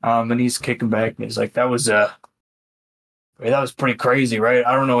 And he's kicking back and he's like, that was pretty crazy, right?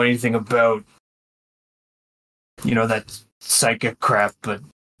 I don't know anything about that psychic crap, but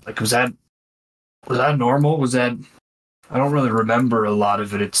like was that normal? Was that I don't really remember a lot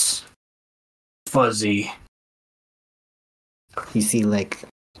of it. It's fuzzy. You see, like,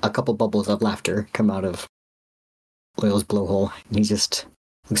 a couple bubbles of laughter come out of Loyal's blowhole, and he just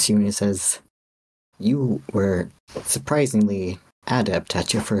looks at you and he says, "You were surprisingly adept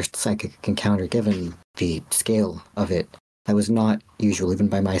at your first psychic encounter, given the scale of it. That was not usual, even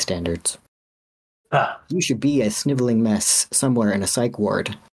by my standards. You should be a sniveling mess somewhere in a psych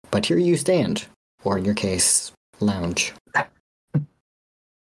ward, but here you stand, or in your case, lounge."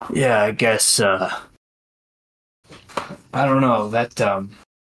 Yeah, I guess I don't know.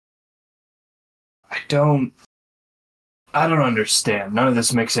 I don't understand. None of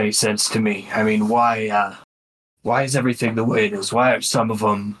this makes any sense to me. I mean, why is everything the way it is? Why are some of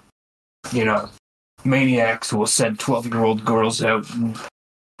them, maniacs who will send 12-year-old girls out in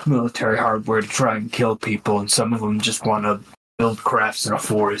military hardware to try and kill people, and some of them just want to build crafts in a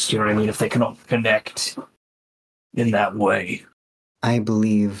forest, you know what I mean? If they can all connect in that way. I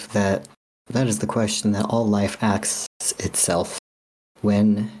believe that is the question that all life asks itself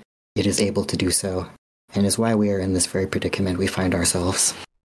when it is able to do so, and is why we are in this very predicament we find ourselves.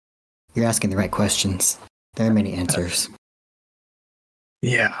 You're asking the right questions. There are many answers.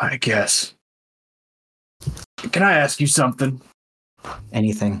 Yeah, I guess. Can I ask you something?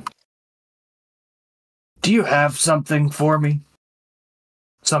 Anything. Do you have something for me?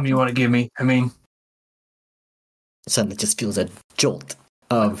 Something you want to give me? I mean... Suddenly just feels a jolt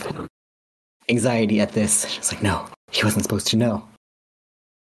of anxiety at this. It's like, no, he wasn't supposed to know.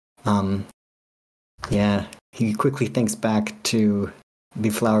 Yeah, he quickly thinks back to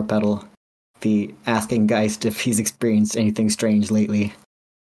the flower petal, the asking Geist if he's experienced anything strange lately,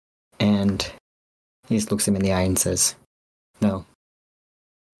 and he just looks him in the eye and says, no.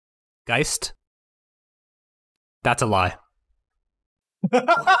 Geist? That's a lie.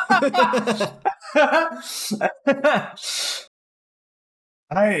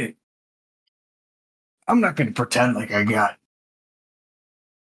 I'm not going to pretend like I got,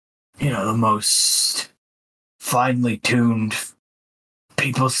 the most finely tuned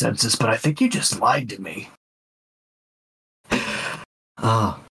people senses, but I think you just lied to me.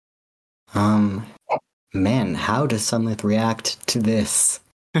 Oh. Man, how does Sunlith react to this?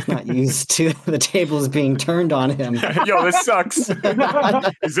 He's not used to the tables being turned on him. Yo, this sucks.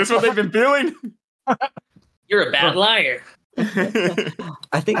 Is this what they've been feeling? You're a bad liar.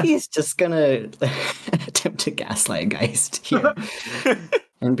 I think he's just gonna attempt to gaslight Geist here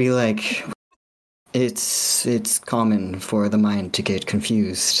and be like, it's common for the mind to get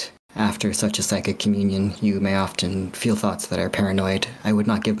confused. After such a psychic communion, you may often feel thoughts that are paranoid. I would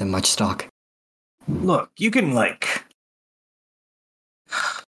not give them much stock. Look, you can,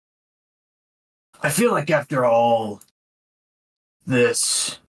 I feel like after all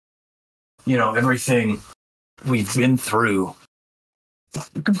this, everything we've been through,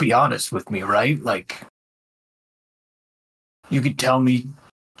 you could be honest with me, right? Like, you could tell me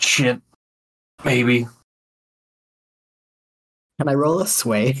shit, maybe. Can I roll a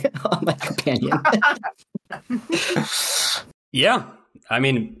sway on my companion? Yeah, I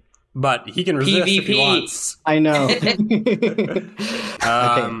mean, but he can resist if he PvP. wants. I know.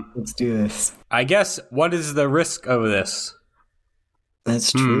 Okay, let's do this. I guess, what is the risk of this?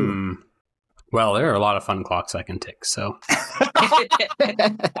 That's true. Well, there are a lot of fun clocks I can tick, so...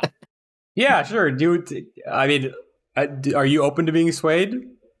 Yeah, sure. Are you open to being swayed?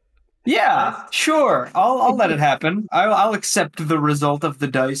 Yeah, sure. I'll let it happen. I'll accept the result of the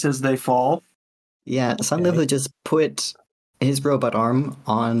dice as they fall. Yeah, Sunliv would just put his robot arm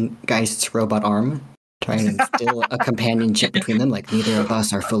on Geist's robot arm, trying to instill a companionship between them, like neither of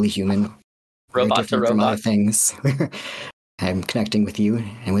us are fully human. We're Robot to different from other robot. things. I'm connecting with you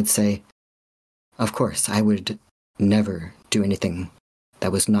and would say, of course, I would never do anything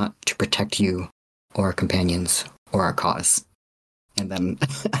that was not to protect you or our companions or our cause. And then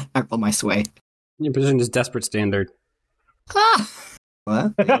I roll my sway. Your position is desperate standard. Ah!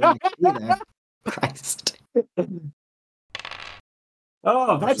 Well, there. Christ.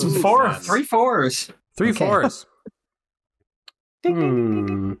 Oh, that's Ooh, four. nice. 3 4s. 3 Okay. 4s.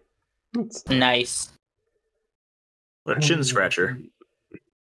 Nice. A chin scratcher.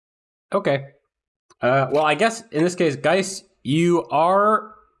 Okay. Well, I guess in this case, Geist, you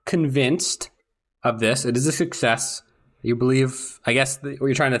are convinced of this. It is a success. You believe, I guess what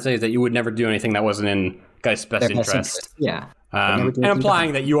you're trying to say is that you would never do anything that wasn't in Geist's best Their best interest. Yeah. And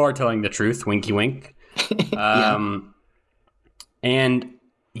implying that you are telling the truth, winky wink. Yeah. And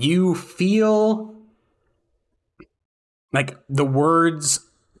you feel like the words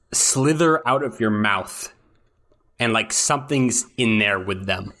slither out of your mouth and like something's in there with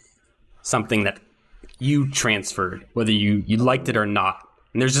them. Something that you transferred, whether you liked it or not.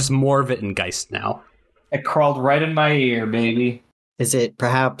 And there's just more of it in Geist now. It crawled right in my ear, baby. Is it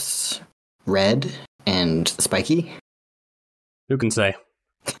perhaps red and spiky? Who can say?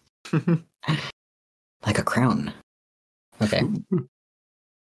 Like a crown. Okay.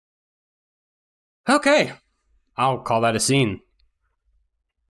 Okay. I'll call that a scene.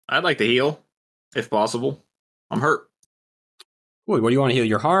 I'd like to heal, if possible. I'm hurt. What do you want to heal?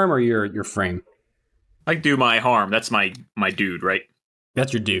 Your harm or your frame? I do my harm. That's my dude, right?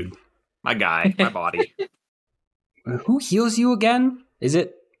 That's your dude. My guy, my body. Who heals you again? Is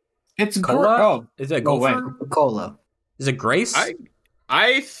it It's Cola? Oh, Is it oh, wait. Gopher? Cola. Is it Grace?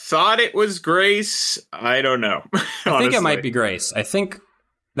 I thought it was Grace. I don't know. I think it might be Grace. I think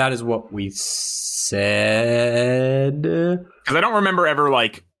that is what we said. Because I don't remember ever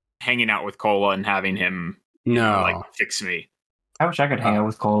like hanging out with Cola and having him like fix me. I wish I could hang out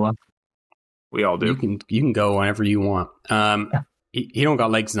with Cola. We all do. You can go whenever you want. He don't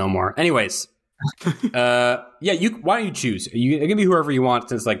got legs no more. Anyways, why don't you choose? It can be whoever you want.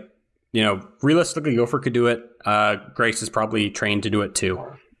 Since realistically, Gopher could do it. Grace is probably trained to do it too.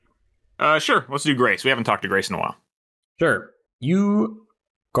 Sure. Let's do Grace. We haven't talked to Grace in a while. Sure. You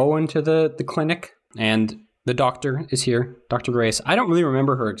go into the clinic, and the doctor is here, Dr. Grace. I don't really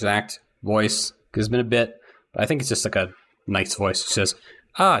remember her exact voice because it's been a bit, but I think it's just like a nice voice. She says,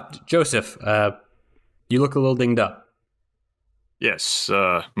 Joseph, you look a little dinged up. Yes,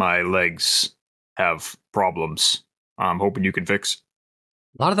 my legs have problems. I'm hoping you can fix.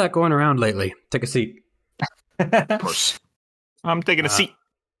 A lot of that going around lately. Take a seat. Of course. I'm taking a seat.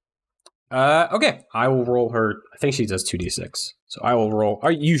 Okay. I will roll her. I think she does 2d6. So I will roll.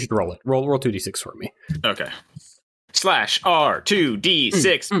 You should roll it. Roll 2d6 for me. Okay.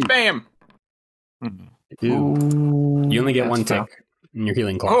 /R2d6. Bam. Ooh, you only get one tick in your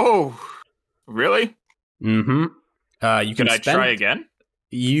healing clock. Oh, really? Mm-hmm. You can I try again?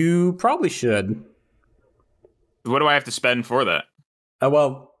 You probably should. What do I have to spend for that?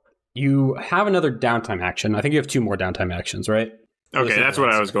 Well, you have another downtime action. I think you have 2 more downtime actions, right? Okay, that's what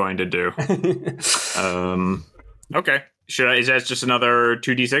I was going to do. Okay. Is that just another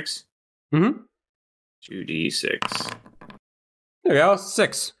 2d6? Mm-hmm. 2d6. There you go,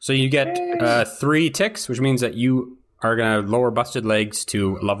 6. So you get 3 ticks, which means that you are going to lower busted legs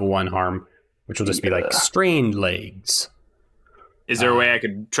to level 1 harm, which will just be like strained legs. Is there a way I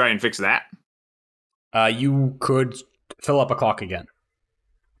could try and fix that? You could fill up a clock again.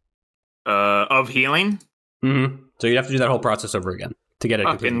 Of healing? Mm-hmm. So you'd have to do that whole process over again to get it.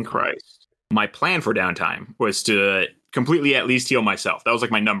 Fucking Christ. My plan for downtime was to completely at least heal myself. That was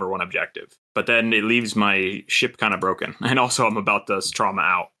like my number 1 objective. But then it leaves my ship kind of broken. And also I'm about to trauma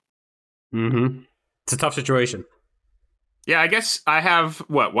out. Mm-hmm. It's a tough situation. Yeah, I guess I have,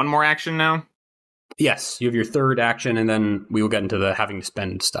 1 more action now? Yes, you have your 3rd action, and then we will get into the having to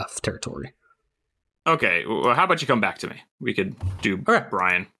spend stuff territory. Okay, well, how about you come back to me? We could do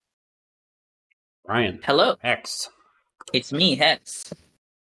Brian. Brian. Hello. Hex. It's me, Hex.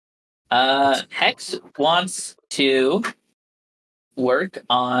 Hex wants to work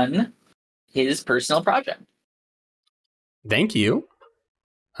on his personal project. Thank you.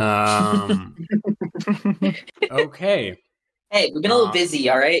 Okay. Hey, we've been a little busy,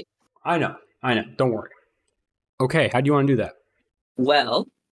 all right? I know. Don't worry. Okay, how do you want to do that? Well,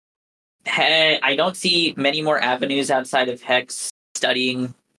 I don't see many more avenues outside of Hex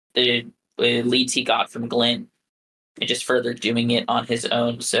studying the leads he got from Glint and just further doing it on his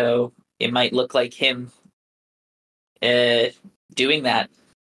own. So it might look like him doing that.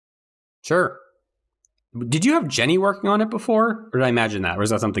 Sure. Did you have Jenny working on it before? Or did I imagine that? Or is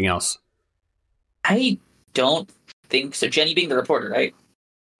that something else? I don't think so. Jenny being the reporter, right?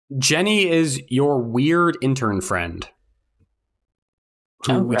 Jenny is your weird intern friend.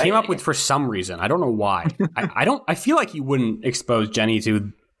 Who we came up with for some reason. I don't know why. I feel like you wouldn't expose Jenny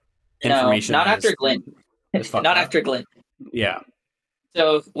to information. No, not after Glint. Not after Glint. Yeah.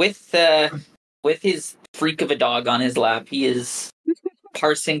 So with his freak of a dog on his lap, he is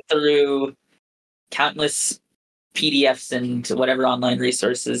parsing through countless PDFs and whatever online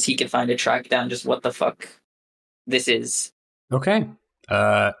resources he can find to track down just what the fuck this is. Okay.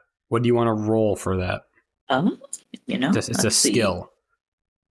 What do you want to roll for that? It's a skill.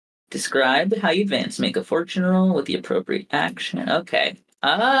 Describe how you advance. Make a fortune roll with the appropriate action. Okay.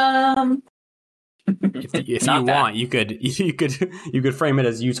 If you want, you could frame it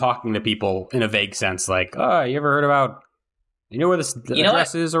as you talking to people in a vague sense, like, oh, you ever heard about, where this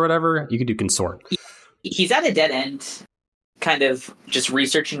address is or whatever? You could do consort. He's at a dead end, kind of just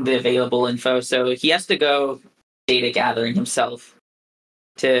researching the available info, so he has to go data gathering himself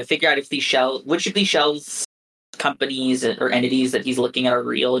to figure out if which of these shells, companies or entities that he's looking at are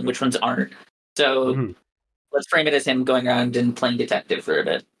real and which ones aren't. So let's frame it as him going around and playing detective for a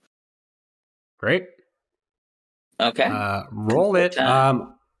bit. Great. Okay. Roll it.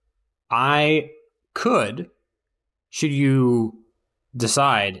 I could, should you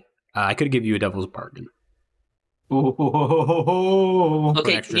decide, I could give you a devil's bargain.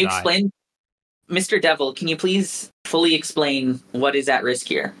 Okay, can you explain, Mr. Devil, can you please fully explain what is at risk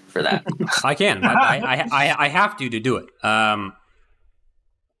here for that? I can. I have to do it.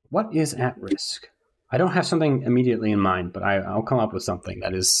 What is at risk? I don't have something immediately in mind, but I'll come up with something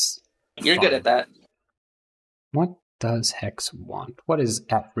that is. You're fun. good at that. What does Hex want? What is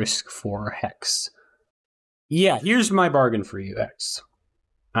at risk for Hex? Yeah, here's my bargain for you, Hex.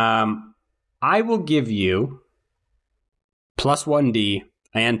 I will give you plus 1d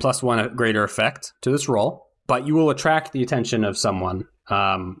and plus 1 greater effect to this roll, but you will attract the attention of someone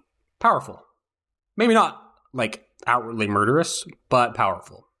powerful. Maybe not like outwardly murderous, but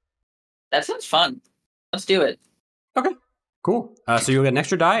powerful. That sounds fun. Let's do it. Okay, cool. So you'll get an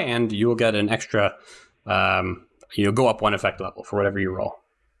extra die, and you'll get an extra. You'll go up 1 effect level for whatever you roll.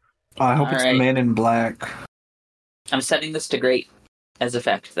 I hope it's Alright. the Man in Black. I'm setting this to great as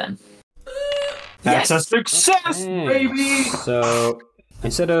effect then. That's Yes. a success, Okay. baby! So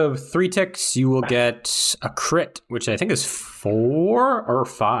instead of 3 ticks, you will get a crit, which I think is 4 or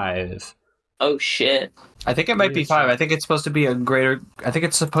 5. Oh shit. I think it might be 5. I think it's supposed to be I think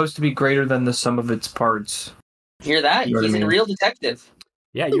it's supposed to be greater than the sum of its parts. Hear that? You know what He's I a mean? real detective.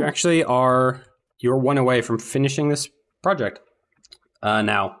 Yeah, you actually are. You're 1 away from finishing this project.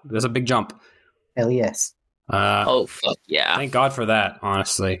 Now there's a big jump. Hell yes. Oh fuck yeah. Thank God for that,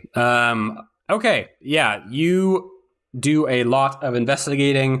 honestly. Okay, yeah, you do a lot of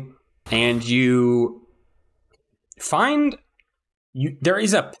investigating, and you find there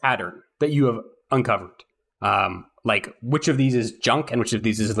is a pattern that you have uncovered. Like which of these is junk and which of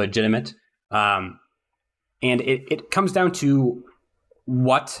these is legitimate. And it comes down to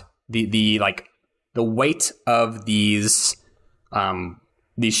what the weight of these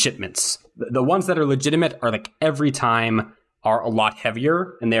shipments. The ones that are legitimate are like every time are a lot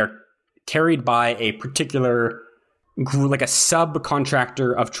heavier, and they're carried by a particular like a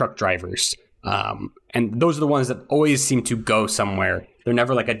subcontractor of truck drivers. And those are the ones that always seem to go somewhere. They're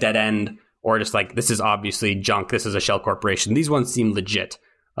never like a dead end or just like, this is obviously junk, this is a shell corporation. These ones seem legit.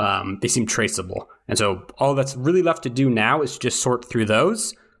 They seem traceable. And so all that's really left to do now is just sort through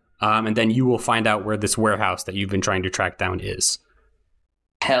those. And then you will find out where this warehouse that you've been trying to track down is.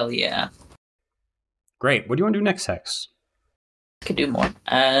 Hell yeah. Great. What do you want to do next, Hex? Could do more.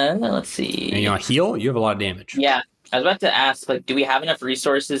 Let's see. And you want to heal? You have a lot of damage. Yeah. I was about to ask, like, do we have enough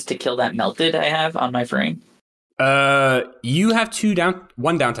resources to kill that melted I have on my frame? You have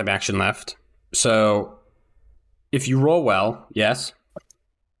 1 downtime action left. So if you roll well, yes.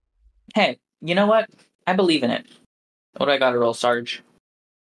 Hey, you know what? I believe in it. What do I gotta roll, Sarge?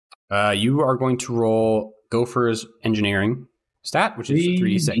 You are going to roll Gopher's engineering stat, which is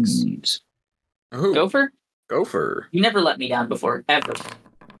 3d6. Ooh, Gopher? Gopher. You never let me down before, ever.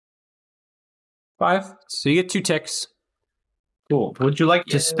 5. So you get 2 ticks. Cool. Would you like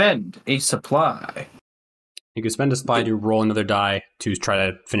to spend a supply? You can spend a supply to roll another die to try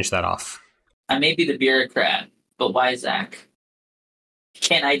to finish that off. I may be the bureaucrat, but why Zach?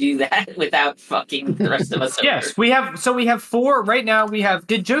 Can I do that without fucking the rest of us over? Yes, we have 4 right now.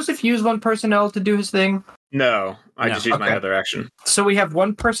 Did Joseph use 1 personnel to do his thing? No, I No. just used my Okay. other action. So we have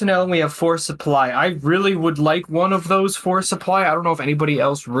 1 personnel and we have 4 supply. I really would like one of those 4 supply. I don't know if anybody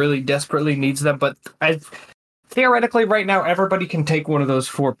else really desperately needs them, but theoretically right now everybody can take one of those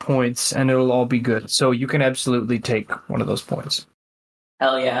 4 points and it'll all be good. So you can absolutely take one of those points.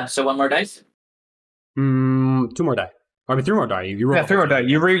 Hell yeah. So 1 more dice? 2 more die. I mean, 3 more die. You roll Yeah, 3 more die.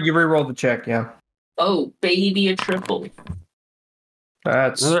 You re-roll the check, yeah. Oh, baby, a triple.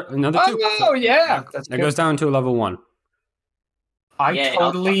 That's... Another 2. Oh, yeah! That's That good. goes down to a level 1. I Yeah,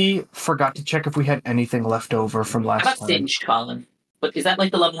 totally forgot to check if we had anything left over from How last about time. Singed, Colin? But is that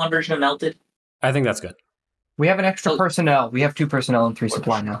like the level 1 version of Melted? I think that's good. We have an extra Oh. personnel. We have 2 personnel and 3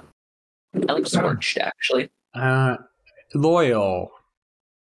 supply now. I like Scorched, actually. Loyal.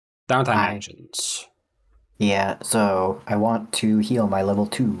 Downtime Hi. actions. Yeah, so I want to heal my level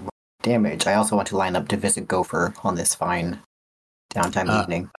 2 damage. I also want to line up to visit Gopher on this fine downtime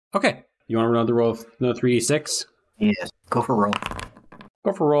evening. Okay. You want to roll another 3d6? Yes, Gopher roll.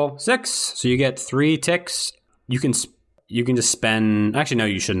 Go for roll 6. So you get 3 ticks. You can just spend. Actually, no,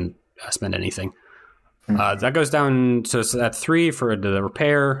 you shouldn't spend anything. That goes down to that 3 for the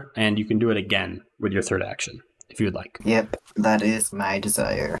repair, and you can do it again with your third action if you would like. Yep, that is my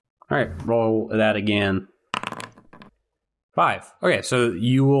desire. All right, roll that again. 5. Okay, so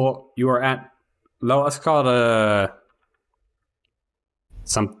you are at low. Let's call it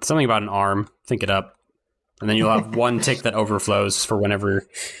something about an arm. Think it up, and then you'll have 1 tick that overflows for whenever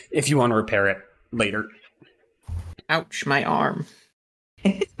if you want to repair it later. Ouch, my arm.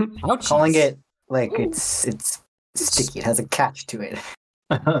 Ouch. Calling it like it's sticky. It has a catch to it.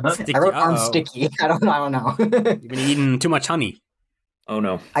 Sticky. I wrote arm Uh-oh. sticky. I don't know. You've been eating too much honey. Oh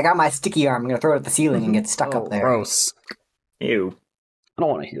no. I got my sticky arm. I'm gonna throw it at the ceiling and get stuck up there. Gross. Ew. I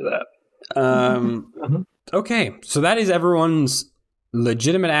don't want to hear that. Okay, so that is everyone's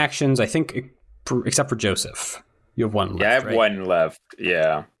legitimate actions, I think, except for Joseph. You have one left, Yeah, I have right? one left.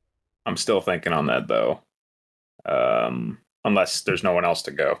 Yeah. I'm still thinking on that, though. Unless there's no one else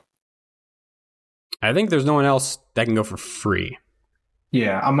to go. I think there's no one else that can go for free.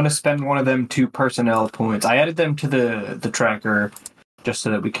 Yeah, I'm gonna spend one of them 2 personnel points. I added them to the tracker just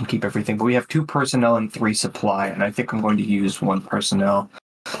so that we can keep everything. But we have 2 personnel and 3 supply, and I think I'm going to use 1 personnel.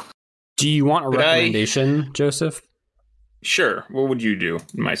 Do you want a Could I- recommendation, Joseph? Sure. What would you do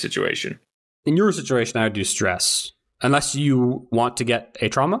in my situation? In your situation, I would do stress. Unless you want to get a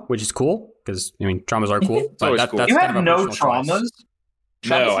trauma, which is cool, because, I mean, traumas are cool. But always cool. That's You kind have of a no personal choice. traumas?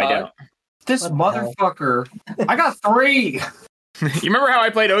 No, I don't. This What the hell? motherfucker. I got 3. You remember how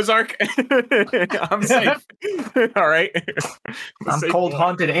I played Ozark? I'm safe. All right. I'm Safe cold boy.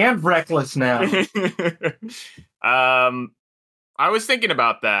 haunted and reckless now. I was thinking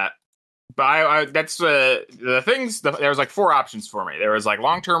about that, but I that's the things. There was like 4 options for me. There was like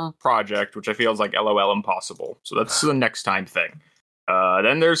long-term project, which I feel is like LOL impossible. So that's the next time thing.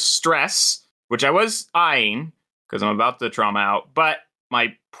 Then there's stress, which I was eyeing because I'm about to trauma out, but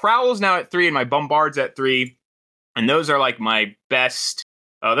my prowl's now at 3 and my bombard's at 3. And those are like my best.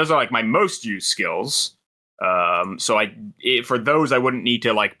 Those are like my most used skills. So for those, I wouldn't need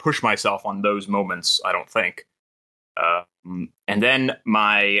to like push myself on those moments. I don't think. And then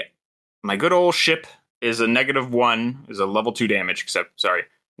my good old ship is a -1, is a level 2 damage.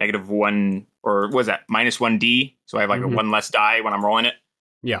 -1, or what is that? -1d. So I have like a 1 less die when I'm rolling it.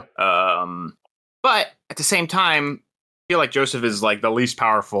 Yeah. But at the same time, I feel like Joseph is like the least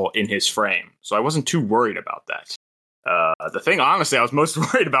powerful in his frame, so I wasn't too worried about that. The thing, honestly, I was most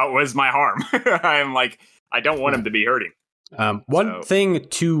worried about was my harm. I'm like, I don't want him to be hurting. One thing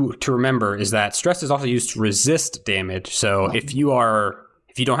to remember is that stress is also used to resist damage. So if you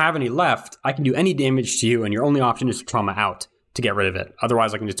don't have any left, I can do any damage to you, and your only option is to trauma out to get rid of it.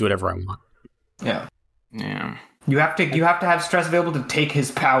 Otherwise, I can just do whatever I want. Yeah. Yeah. You have to have stress available to take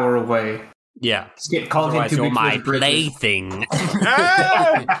his power away. Yeah. Get called Otherwise, into you're my plaything.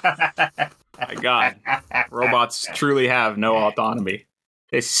 My God, robots truly have no autonomy.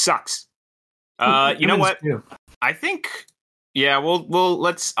 It sucks. You know what? I think, yeah. I'll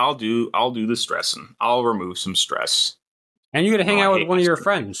do the stressing. I'll remove some stress. And you're gonna hang Oh, I out with hate one of your stress.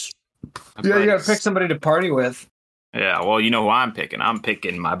 friends. Yeah, you gotta pick somebody to party with. Yeah, well, you know who I'm picking. I'm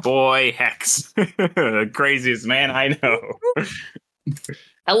picking my boy Hex, the craziest man I know.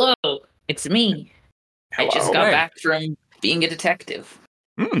 Hello, it's me. I just got Hey. back from being a detective.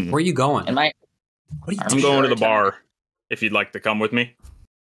 Where are you going? And my What are you I'm I'm doing? going to the sure, bar. If you'd like to come with me.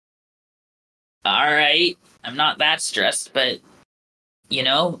 all right, I'm not that stressed, but you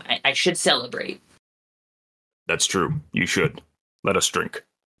know, I should celebrate. That's true. You should. Let us drink.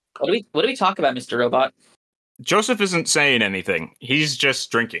 What do we talk about, Mr. Robot? Joseph isn't saying anything. He's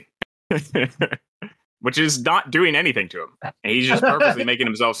just drinking. Which is not doing anything to him. And he's just purposely making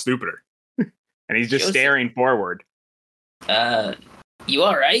himself stupider. And he's just Joseph. staring forward. You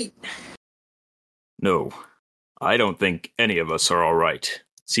all right? No, I don't think any of us are all right.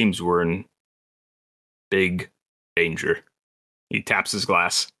 Seems we're in big danger. He taps his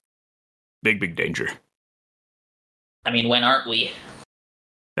glass. Big danger. I mean, when aren't we?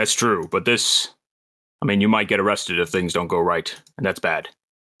 That's true, but you might get arrested if things don't go right, and that's bad.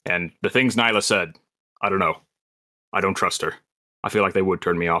 And the things Nyla said, I don't know. I don't trust her. I feel like they would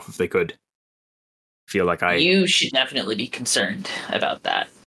turn me off if they could. Feel like You should definitely be concerned about that.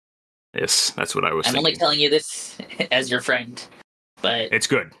 Yes, that's what I was I'm thinking. only telling you this as your friend, but It's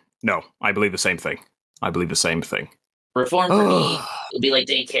good. No, I believe the same thing. reform for me will be like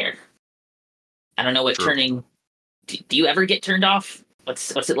daycare. I don't know what True. turning. Do you ever get turned off?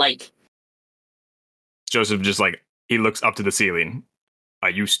 What's it like? Joseph just he looks up to the ceiling. I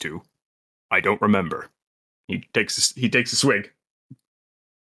used to. I don't remember. He takes a swig.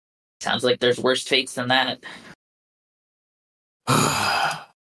 Sounds like there's worse fates than that.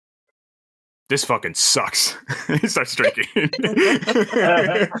 This fucking sucks. He starts drinking.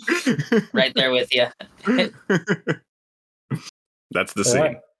 Right there with you. That's the All scene.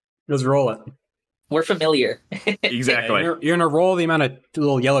 right. Let's roll it. We're familiar. Exactly. You're gonna roll the amount of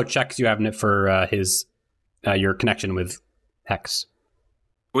little yellow checks you have in it for your connection with Hex.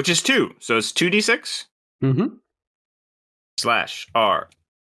 Which is 2. So it's 2d6 Mm-hmm.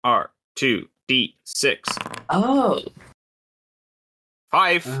 /R2d6. Oh,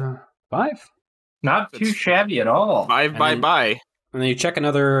 5. 5. Not too shabby at all. 5 and bye then- bye. And then you check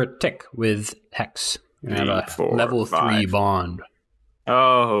another tick with Hex. You have a 3, 4, level 3 5. bond.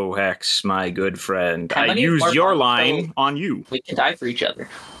 Oh, Hex, my good friend. How I many used more your bonds line though? on you. we can die for each other.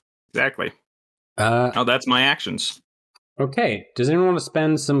 Exactly. Uh, That's my actions. okay. Does anyone want to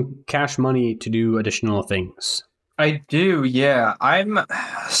spend some cash money to do additional things? I do, yeah. I'm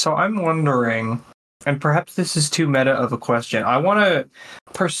wondering, and perhaps this is too meta of a question. I want to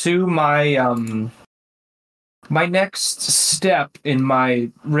pursue my my next step in my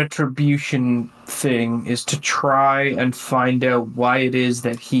retribution thing is to try and find out why it is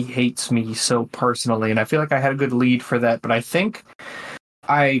that he hates me so personally. And I feel like I had a good lead for that, but I think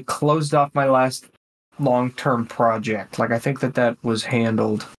I closed off my last long-term project. Like, I think that was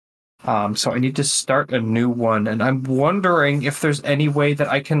handled. So I need to start a new one, and I'm wondering if there's any way that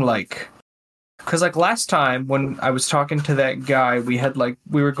I can, like... Because, like, last time when I was talking to that guy, we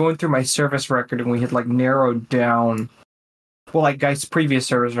were going through my service record, and we had, like, narrowed down... Well, like, Guy's previous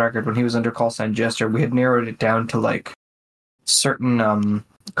service record, when he was under call sign Jester, we had narrowed it down to, like, certain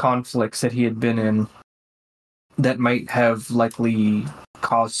conflicts that he had been in that might have likely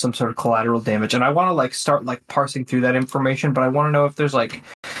caused some sort of collateral damage. And I want to, like, start, like, parsing through that information, but I want to know if there's, like...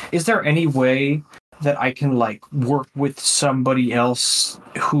 Is there any way that I can, like, work with somebody else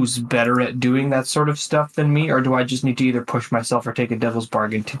who's better at doing that sort of stuff than me? Or do I just need to either push myself or take a devil's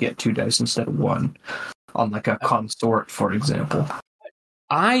bargain to get 2 dice instead of 1 on, like, a consort, for example?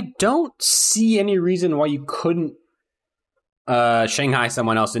 I don't see any reason why you couldn't Shanghai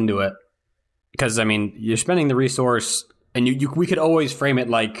someone else into it. Because, I mean, you're spending the resource, and we could always frame it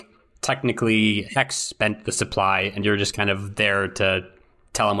like, technically, Hex spent the supply, and you're just kind of there to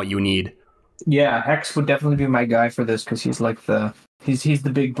tell him what you need. Yeah, Hex would definitely be my guy for this, because he's like he's the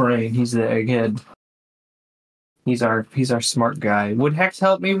big brain, he's the egghead. He's our smart guy. Would Hex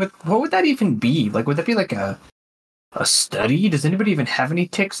help me with, what would that even be? Like, would that be like a study? Does anybody even have any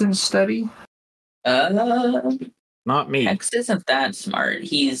ticks in study? Not me. Hex isn't that smart.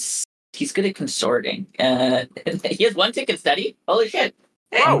 He's good at consorting. He has 1 tick in study. Holy shit!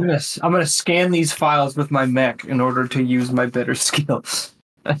 Hey. I'm gonna scan these files with my mech in order to use my better skills.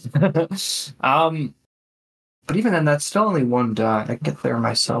 But even then, that's still only 1 die. I can get there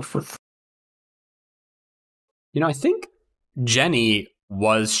myself with. You know, I think Jenny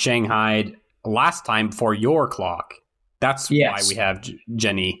was shanghaied last time before your clock. That's why we have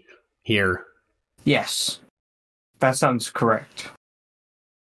Jenny here. Yes, that sounds correct.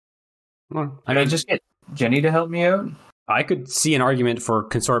 Well, I just get Jenny to help me out. I could see an argument for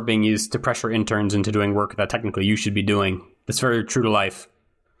consort being used to pressure interns into doing work that technically you should be doing. That's very true to life.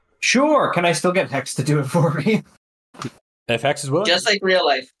 Sure, can I still get Hex to do it for me? If Hex is willing. Just like real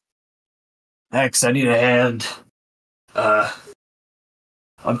life. Hex, I need a hand.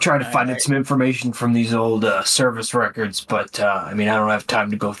 I'm trying to find out some information from these old service records, but I mean, I don't have time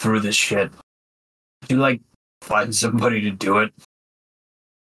to go through this shit. Would you, like, find somebody to do it?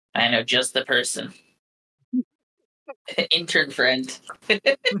 I know just the person. Intern friend.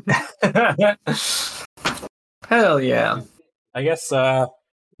 Hell yeah. I guess,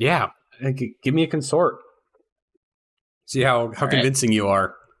 yeah. Give me a consort. See how convincing you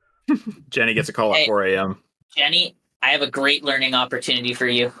are. Jenny gets a call at 4 a.m. Jenny, I have a great learning opportunity for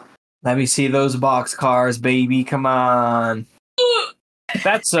you. Let me see those box cars, baby. Come on.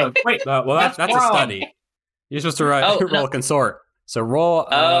 That's a... Wait. That's a study. You're supposed to roll a consort. So roll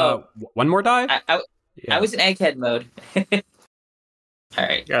 1 more die? I was in egghead mode. All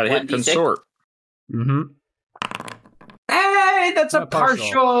right. Gotta hit consort. Mm-hmm. Hey, that's a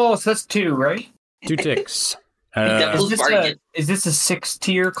partial. So that's 2, right? 2 ticks. Is this a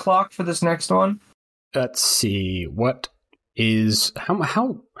 6-tier clock for this next one? Let's see. What is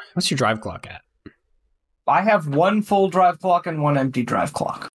what's your drive clock at? I have 1 full drive clock and 1 empty drive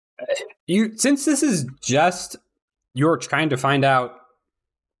clock. Since this is just you're trying to find out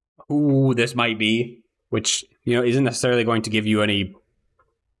who this might be, which isn't necessarily going to give you any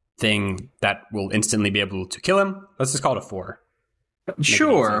thing that will instantly be able to kill him. Let's just call it a 4.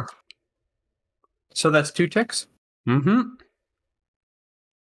 Sure. So that's 2 ticks? Mm-hmm.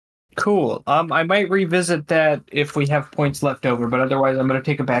 Cool. I might revisit that if we have points left over, but otherwise I'm going to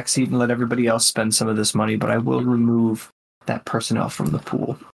take a back seat and let everybody else spend some of this money, but I will remove that personnel from the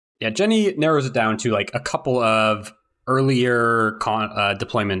pool. Yeah, Jenny narrows it down to like a couple of earlier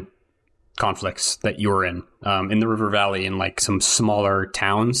deployment conflicts that you were in the River Valley, in like some smaller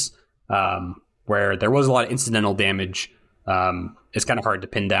towns where there was a lot of incidental damage. It's kind of hard to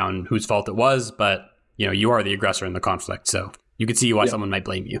pin down whose fault it was, but you are the aggressor in the conflict, so you can see why someone might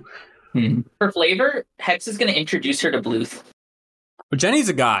blame you. Mm-hmm. For flavor, Hex is going to introduce her to Bluth. But Jenny's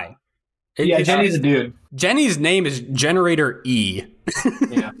a guy. Jenny's a dude. Jenny's name is Generator E.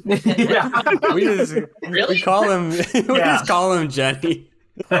 Yeah. Really? We call him. We just call him Jenny.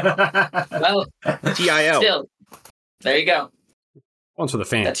 Well, TIL. still, there you go. One's for the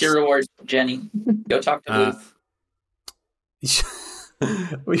fans. That's your reward, Jenny. Go talk to Bluth.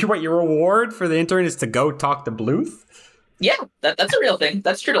 What, your reward for the intern is to go talk to Bluth? Yeah, that's a real thing.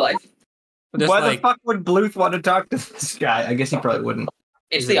 That's true to life. Just Why the fuck would Bluth want to talk to this guy? I guess he probably wouldn't.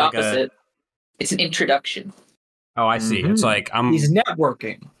 It's Is the it like opposite. It's an introduction. Oh, I see. It's like He's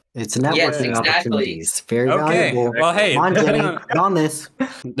networking. It's networking Yes, exactly. opportunities. Very okay. valuable. Well, hey, Come on, Jenny. depending Get on this.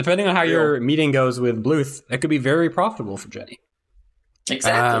 on how your meeting goes with Bluth, that could be very profitable for Jenny.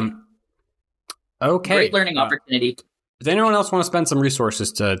 Exactly. Okay. Great learning opportunity. Does anyone else want to spend some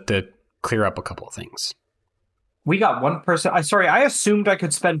resources to clear up a couple of things? We got one person. I assumed I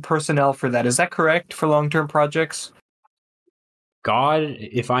could spend personnel for that. Is that correct for long-term projects? God,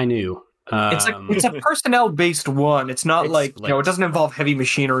 if I knew. It's a personnel-based one. It's not It's like split. it doesn't involve heavy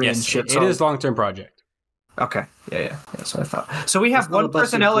machinery and Yes, shit. it so- is long-term project. Okay. Yeah. That's what I thought. So we have It's not one a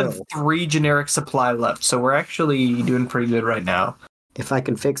busted personnel and drill. 3 generic supply left. So we're actually doing pretty good right now. If I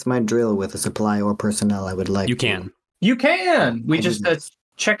can fix my drill with a supply or personnel, I would like You to. can. You can. We I just didn't.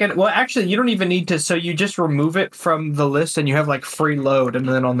 check it. Well, actually, you don't even need to. So you just remove it from the list, and you have like free load, and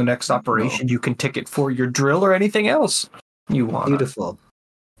then on the next operation, you can tick it for your drill or anything else you want. Beautiful.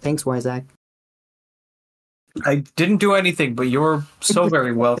 Thanks, Wyzak. I didn't do anything, but you're so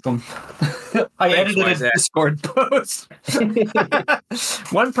very welcome. I Thanks, edited a Wyzak. Discord post.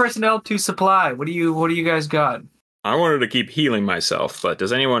 1 personnel, 2 supply. What do you guys got? I wanted to keep healing myself, but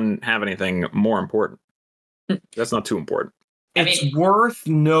does anyone have anything more important? That's not too important. It's worth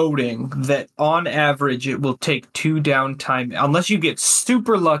noting that on average, it will take 2 downtime, unless you get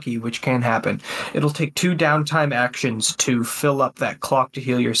super lucky, which can happen. It'll take 2 downtime actions to fill up that clock to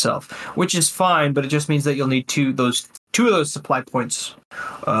heal yourself, which is fine, but it just means that you'll need two of those supply points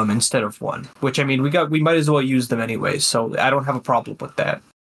instead of 1. Which I mean, we might as well use them anyways, so I don't have a problem with that.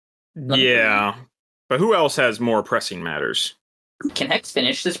 Yeah. But who else has more pressing matters? Can Hex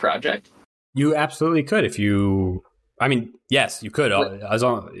finish this project? You absolutely could if you... I mean, yes, you could. As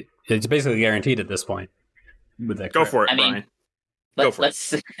long, it's basically guaranteed at this point. With that Go for it, I mean, Brian.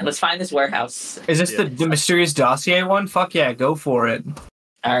 let's find this warehouse. Is this the mysterious dossier one? Fuck yeah, go for it.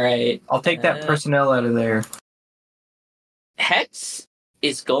 All right. I'll take that personnel out of there. Hex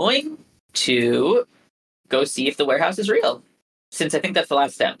is going to go see if the warehouse is real, since I think that's the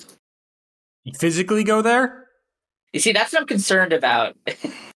last step. You physically go there? You see, that's what I'm concerned about.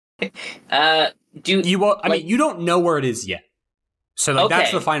 You will. I like- mean, you don't know where it is yet. So like, that's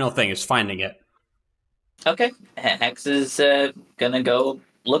Okay. the final thing, is finding it. Okay, Hex is gonna go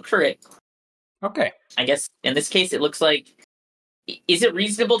look for it. Okay. I guess in this case, it looks like. Is it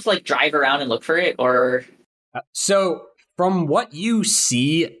reasonable to like drive around and look for it, or? So from what you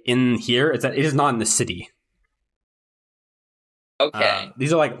see in here, is that it is not in the city. Okay.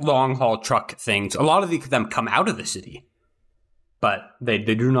 These are like long haul truck things. A lot of them come out of the city, but they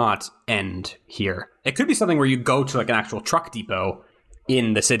do not end here. It could be something where you go to like an actual truck depot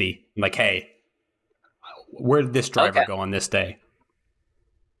in the city, like, hey, where did this driver go on this day?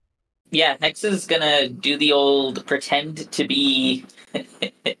 Yeah, Hex is gonna do the old pretend to be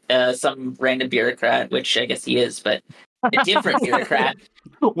some random bureaucrat, which I guess he is, but a different bureaucrat.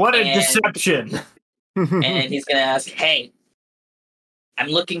 What a And- deception! And he's gonna ask, "Hey, I'm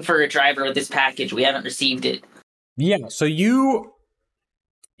looking for a driver with this package. We haven't received it." Yeah, so you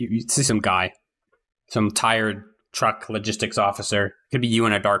see some guy, some tired truck logistics officer. Could be you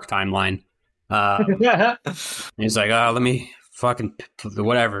in a dark timeline. He's like, let me fucking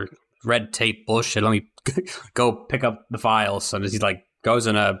whatever red tape bullshit. Let me go pick up the files. So he's like goes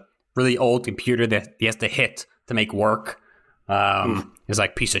in a really old computer that he has to hit to make work. He's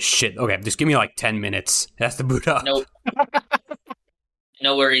like, piece of shit. Okay, just give me like 10 minutes. It has to boot up. Nope.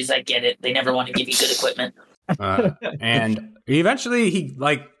 No worries, I get it. They never want to give you good equipment. And eventually he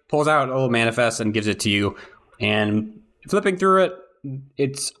like pulls out a little manifest and gives it to you. And flipping through it,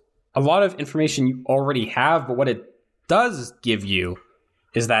 it's a lot of information you already have, but what it does give you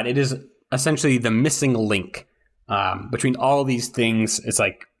is that it is essentially the missing link between all these things. It's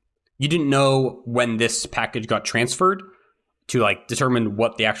like you didn't know when this package got transferred to like determine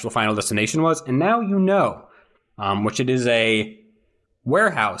what the actual final destination was, and now you know, which it is a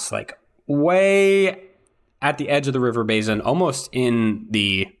warehouse like way at the edge of the river basin, almost in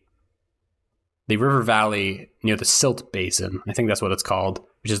the river valley near the silt basin. I think that's what it's called,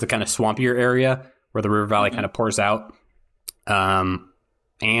 which is the kind of swampier area where the river valley kind of pours out.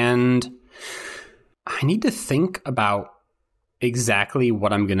 And I need to think about exactly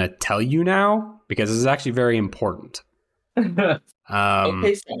what I'm going to tell you now, because this is actually very important. Okay,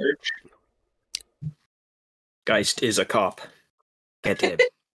 Sarge. Geist is a cop. Get him.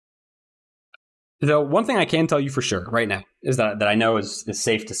 The one thing I can tell you for sure right now is that I know is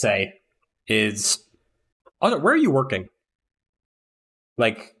safe to say is, also, where are you working?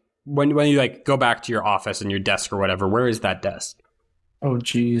 Like, when you like go back to your office and your desk or whatever, where is that desk? Oh,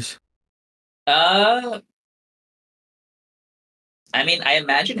 jeez. I mean, I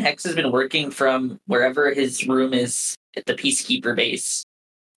imagine Hex has been working from wherever his room is at the Peacekeeper base,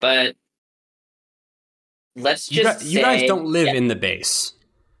 but let's just you guys don't live in the base.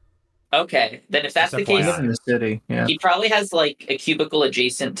 Okay, then if that's Just the case, I live in the city. Yeah. he probably has like a cubicle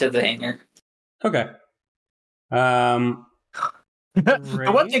adjacent to the hangar. Okay. The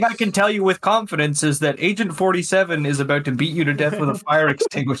one thing I can tell you with confidence is that Agent 47 is about to beat you to death with a fire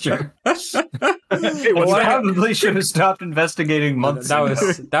extinguisher. Well, I probably should have stopped investigating months ago.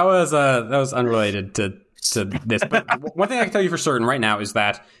 That was unrelated to this. But one thing I can tell you for certain right now is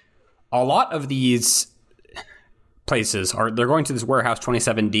that a lot of these places they're going to this warehouse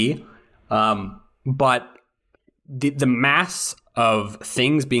 27D, but the mass of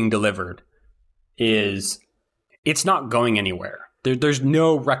things being delivered it's not going anywhere. There's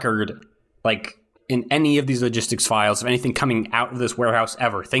no record, like, in any of these logistics files of anything coming out of this warehouse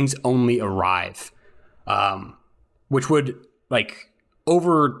ever. Things only arrive, which would, like,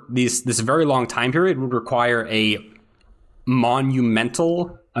 over this very long time period, would require a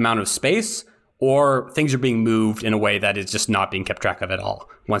monumental amount of space, or things are being moved in a way that is just not being kept track of at all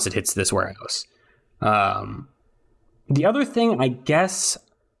once it hits this warehouse. The other thing I guess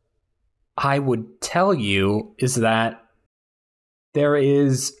I would tell you is that there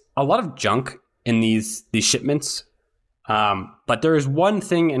is a lot of junk in these shipments, but there is one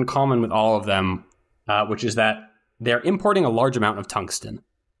thing in common with all of them, which is that they're importing a large amount of tungsten.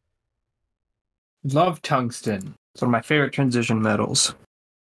 Love tungsten. It's one of my favorite transition metals.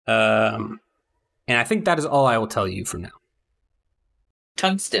 And I think that is all I will tell you for now.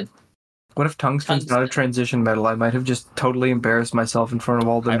 Tungsten. What if tungsten's not a transition metal? I might have just totally embarrassed myself in front of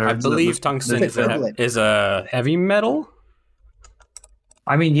all the nerds. I believe tungsten is a heavy metal.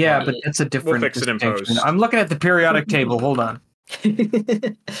 I mean, yeah, but that's a different. We'll fix it in post. I'm looking at the periodic table. Hold on.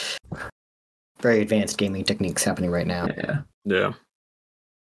 Very advanced gaming techniques happening right now. Yeah.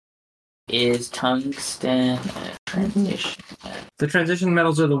 Is tungsten a transition? The transition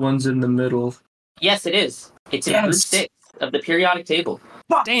metals are the ones in the middle. Yes, it is. It's in group 6 of the periodic table.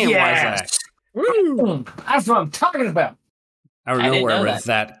 Fuck Damn, yes! Isaac. Woo! That's what I'm talking about. Out of I didn't nowhere know with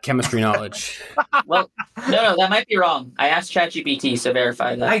that chemistry knowledge. Well, no, that might be wrong. I asked ChatGPT, so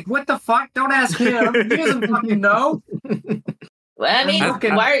verify that. Like, what the fuck? Don't ask him. He doesn't fucking know. Well, I mean,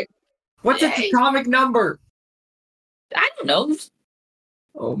 why? What's its atomic number? I don't know.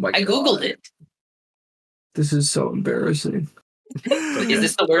 Oh my god. I Googled it. This is so embarrassing. Is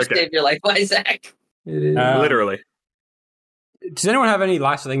this the worst day of your life, Isaac? It is. Literally. Does anyone have any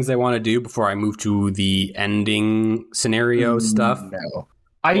last things they want to do before I move to the ending scenario stuff? No.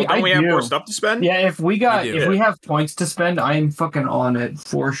 Don't we have more stuff to spend? Yeah, if we do. have points to spend, I am fucking on it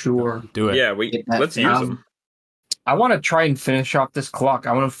for sure. Do it. Yeah, let's use them. I want to try and finish off this clock.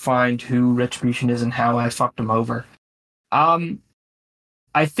 I want to find who Retribution is and how I fucked him over.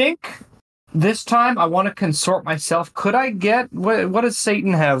 I think this time I want to consort myself. Could I get what does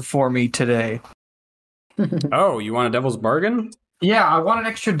Satan have for me today? Oh, you want a devil's bargain? Yeah, I want an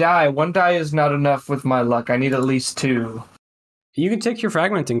extra die. One die is not enough with my luck. I need at least 2. You can take your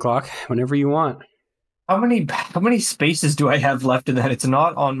fragmenting clock whenever you want. How many spaces do I have left in that? It's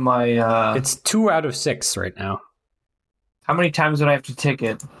not on my It's 2 out of 6 right now. How many times would I have to tick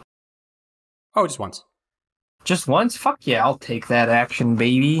it? Oh, just once. Just once? Fuck yeah, I'll take that action,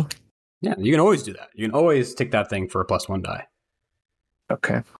 baby. Yeah, you can always do that. You can always take that thing for a +1 die.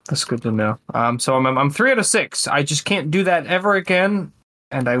 Okay, that's good to know. So I'm 3 out of 6. I just can't do that ever again,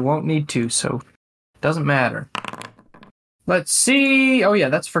 and I won't need to, so it doesn't matter. Let's see. Oh yeah,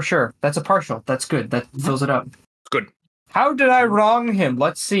 that's for sure. That's a partial. That's good. That fills it up. Good. How did I wrong him?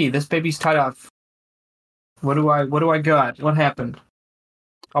 Let's see. This baby's tied off. What do I got? What happened?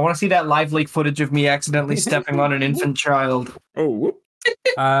 I want to see that live leak footage of me accidentally stepping on an infant child. Oh, whoop.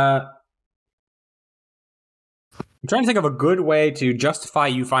 I'm trying to think of a good way to justify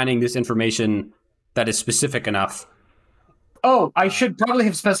you finding this information that is specific enough. Oh, I should probably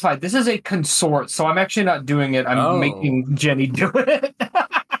have specified. This is a consort, so I'm actually not doing it. I'm making Jenny do it.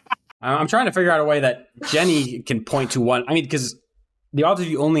 I'm trying to figure out a way that Jenny can point to one. I mean, because the odds of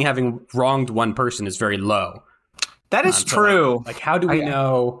you only having wronged one person is very low. That is true. Like, how do we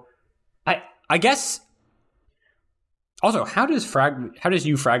know? I guess. Also, how does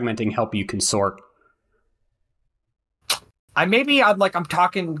you fragmenting help you consort? I'm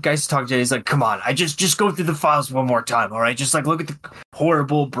talking, guys talking to Jenny. He's like, come on, I just go through the files one more time, all right? Just like look at the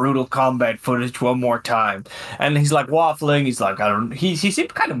horrible, brutal combat footage one more time. And he's like waffling. He's like, I don't. He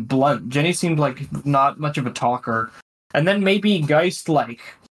seemed kind of blunt. Jenny seemed like not much of a talker. And then maybe Geist like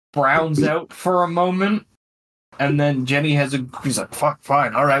browns out for a moment. And then Jenny he's like, fuck,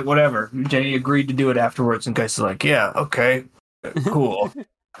 fine, all right, whatever. Jenny agreed to do it afterwards, and Geist is like, yeah, okay, cool.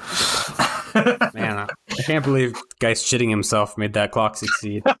 Man, I can't believe Geist shitting himself made that clock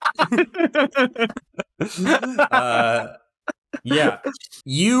succeed. Yeah.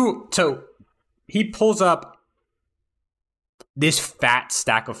 So he pulls up this fat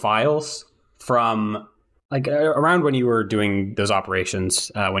stack of files from like around when you were doing those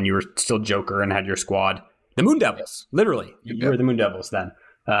operations, when you were still Joker and had your squad. The Moon Devils, literally. You were the Moon Devils then.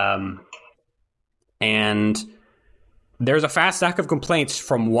 And there's a fast stack of complaints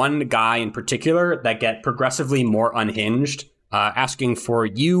from one guy in particular that get progressively more unhinged, asking for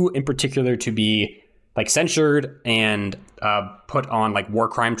you in particular to be like censured and put on like war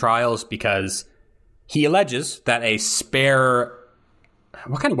crime trials because he alleges that a spare...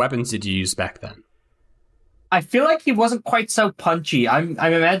 What kind of weapons did you use back then? I feel like he wasn't quite so punchy. I'm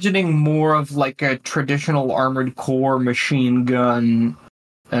imagining more of like a traditional armored core machine gun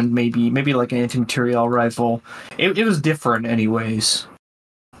and maybe like an anti-material rifle. It was different anyways.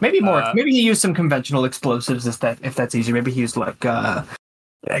 Maybe more. Maybe he used some conventional explosives if that's easier. Maybe he used like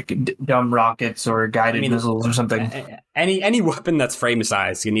dumb rockets or guided missiles or something. Any weapon that's frame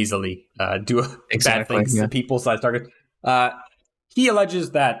size can easily do bad things to people-sized targets. He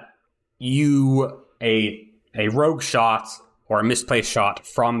alleges that you, a rogue shot or a misplaced shot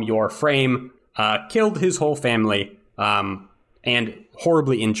from your frame, killed his whole family and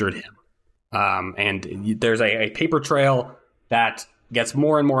horribly injured him. And there's a paper trail that gets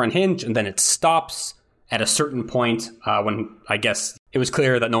more and more unhinged, and then it stops at a certain point when I guess it was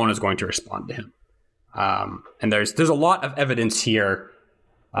clear that no one was going to respond to him. And there's a lot of evidence here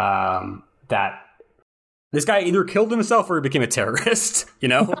that this guy either killed himself or he became a terrorist, you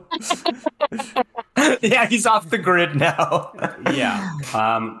know? Yeah, he's off the grid now. Yeah.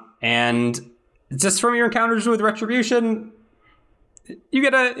 And just from your encounters with Retribution, you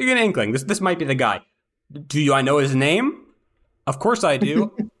get an inkling. This might be the guy. I know his name? Of course I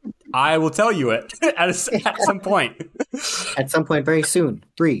do. I will tell you it at some point. At some point very soon.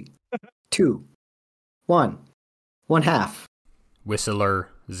 3, 2, 1. 1/2. Whistler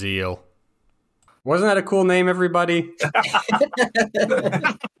Zeal. Wasn't that a cool name, everybody?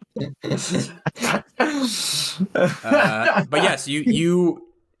 But yes, you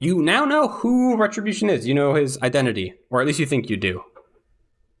now know who Retribution is. You know his identity, or at least you think you do.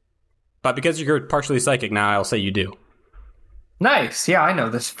 But because you're partially psychic now, I'll say you do. Nice. Yeah, I know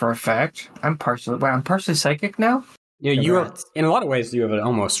this for a fact. I'm partially psychic now? Yeah, you are, in a lot of ways, you have an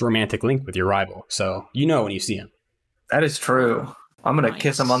almost romantic link with your rival. So you know when you see him. That is true. I'm going to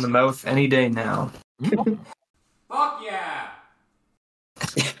kiss him on the mouth any day now. Fuck yeah!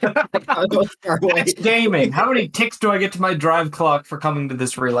 It's gaming. How many ticks do I get to my drive clock for coming to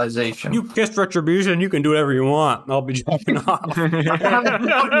this realization? You kissed Retribution, you can do whatever you want. I'll be jacking off.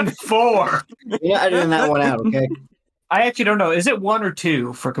 I'm 4. Yeah, editing that one out, okay? I actually don't know. Is it 1 or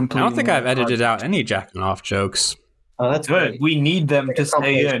 2 for completing? I don't think I've edited out any jacking off jokes. Oh, that's good. great. We need them to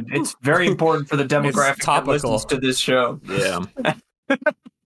stay in. It's very important for the demographic that listens to this show. Yeah.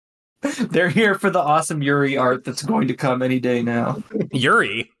 They're here for the awesome Yuri art that's going to come any day now.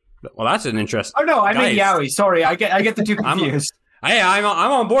 Yuri? Well, that's an interest. Oh no, I meant Yowie. Sorry, I get the two confused. I'm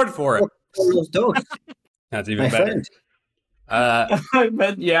on board for it. That's even My better. friend. I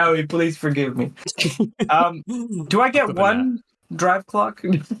meant Yowie. Please forgive me. Do I get one drive clock?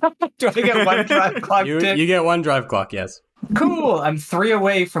 Do I get one drive clock? You get one drive clock. Yes. Cool. I'm 3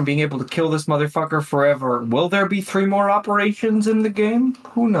 away from being able to kill this motherfucker forever. Will there be 3 more operations in the game?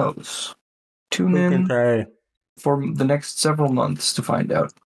 Who knows? Tune in for the next several months to find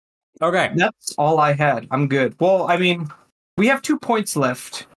out. Okay. That's all I had. I'm good. Well, I mean, we have 2 points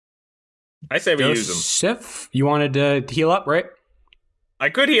left. I say we use them. Sif, you wanted to heal up, right? I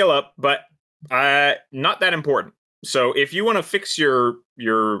could heal up, but not that important. So if you want to fix your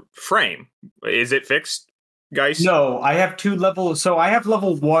frame, is it fixed, guys? No, I have 2 levels. So I have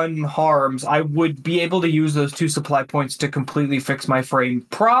level 1 harms. I would be able to use those 2 supply points to completely fix my frame,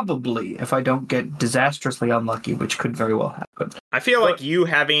 probably, if I don't get disastrously unlucky, which could very well happen. I feel like you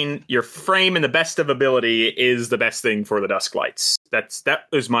having your frame in the best of ability is the best thing for the Dusk Lights. That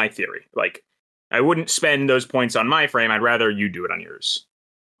is my theory. Like, I wouldn't spend those points on my frame. I'd rather you do it on yours.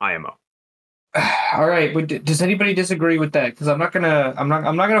 IMO. All right, but does anybody disagree with that? Because I'm not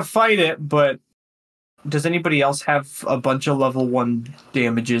gonna fight it, but does anybody else have a bunch of level 1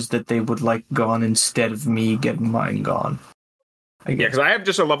 damages that they would like gone instead of me getting mine gone? Yeah, because I have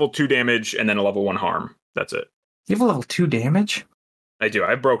just a level 2 damage and then a level 1 harm. That's it. You have a level 2 damage? I do.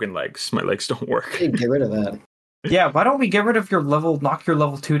 I have broken legs. My legs don't work. Hey, get rid of that. Yeah, why don't we get rid of your level, knock your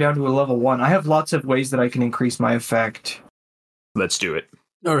level 2 down to a level 1? I have lots of ways that I can increase my effect. Let's do it.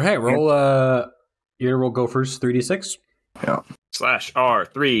 Okay, roll, your roll go first, 3d6. Yeah.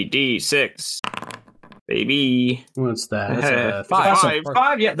 /R 3d6. Baby. What's that? That's a Five.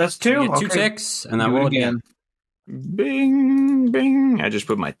 5, yeah, that's 2. So you get 2 Okay. ticks, and then Do it roll again. Bing, bing. I just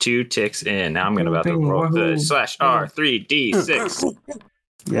put my 2 ticks in. Now I'm going to about to Bing, roll the wahoo. /R 3d6.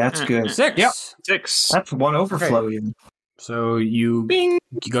 Yeah, that's good. 6. Yep. 6. That's 1 overflow. even. So you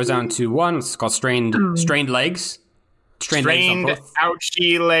goes down to 1. It's called strained legs. Strained legs on both.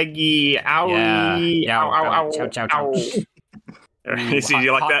 ouchie, leggy, owie. Yeah. Ow, ow, ow, Chow. ow. See,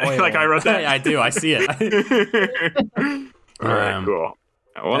 you like Hot that? oil. Like I wrote that? I do. I see it. All right, cool.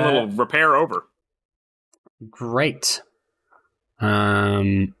 One little repair over. Great.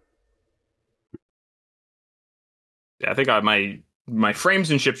 Yeah, I think my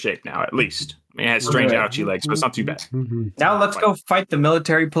frame's in ship shape now, at least. I mean, it has strange Okay. ouchie legs, but it's not too bad. Now let's go fight the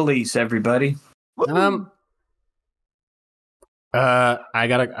military police, everybody. I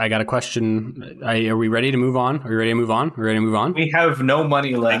got a question. Are we ready to move on? Are we ready to move on? We have no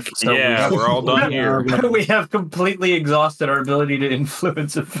money left. So Yeah, we're all done here. We have completely exhausted our ability to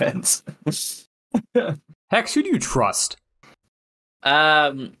influence events. Hex, who do you trust?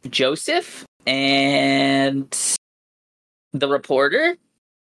 Joseph and the reporter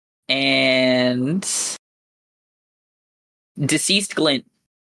and deceased Glint.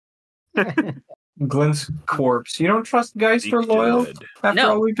 Glenn's corpse. You don't trust Geist or Be Loyal good. after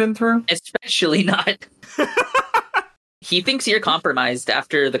No. all we've been through? Especially not. He thinks you're compromised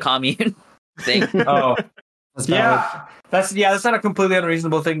after the commune thing. Oh, That's valid. that's not a completely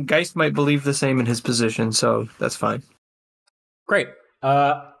unreasonable thing. Geist might believe the same in his position, so that's fine. Great.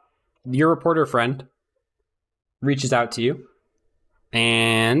 Your reporter friend reaches out to you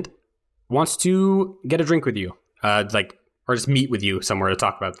and wants to get a drink with you, or just meet with you somewhere to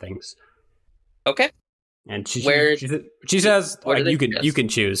talk about things. Okay. And she says What do they you suggest? can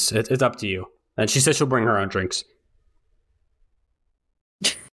choose. It's up to you. And she says she'll bring her own drinks.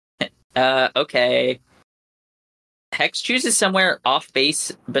 Okay. Hex chooses somewhere off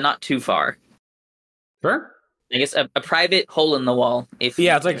base, but not too far. Sure. I guess a private hole in the wall. If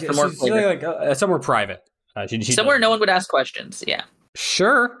Yeah, it's like for more flavor. somewhere private. She somewhere does. no one would ask questions. Yeah.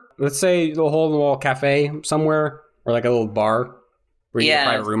 Sure. Let's say the hole in the wall cafe somewhere, or like a little bar where you get a Yeah.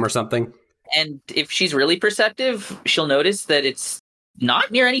 private room or something. And if she's really perceptive, she'll notice that it's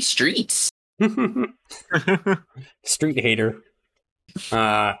not near any streets. Street hater.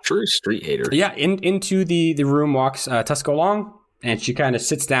 True street hater. Yeah, into the room walks Tusco Long, and she kind of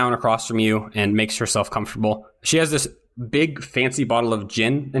sits down across from you and makes herself comfortable. She has this big fancy bottle of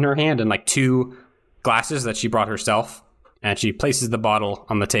gin in her hand and like 2 glasses that she brought herself, and she places the bottle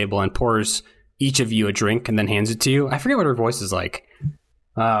on the table and pours each of you a drink and then hands it to you. I forget what her voice is like.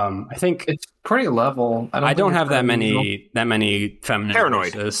 I think It's pretty level. I don't think have it's that unusual. many feminine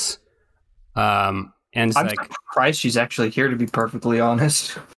Paranoid. voices. And it's I'm like, surprised she's actually here, to be perfectly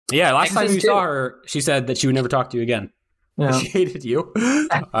honest. yeah, last time Texas you too. saw her, she said that she would never talk to you again. Yeah. She hated you.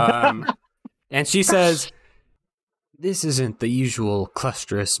 And she says, "This isn't the usual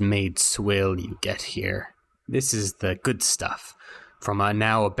clusterous made swill you get here. This is the good stuff from a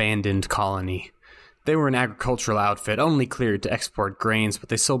now abandoned colony. They were an agricultural outfit, only cleared to export grains, but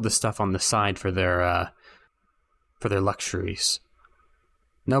they sold this stuff on the side for their luxuries.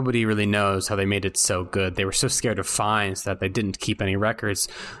 Nobody really knows how they made it so good. They were so scared of fines that they didn't keep any records.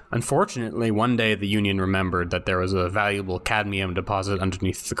 Unfortunately, one day the Union remembered that there was a valuable cadmium deposit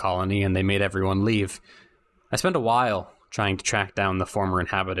underneath the colony, and they made everyone leave. I spent a while trying to track down the former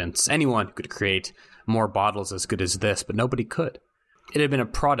inhabitants, anyone who could create more bottles as good as this, but nobody could. It had been a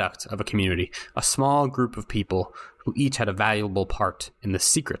product of a community, a small group of people who each had a valuable part in the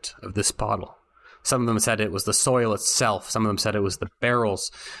secret of this bottle. Some of them said it was the soil itself. Some of them said it was the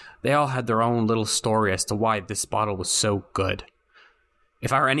barrels. They all had their own little story as to why this bottle was so good.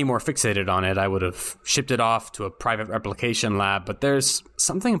 If I were any more fixated on it, I would have shipped it off to a private replication lab, but there's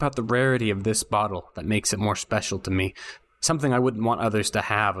something about the rarity of this bottle that makes it more special to me. Something I wouldn't want others to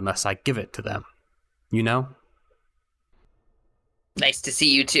have unless I give it to them. You know? Nice to see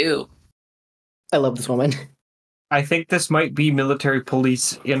you too. I love this woman. I think this might be military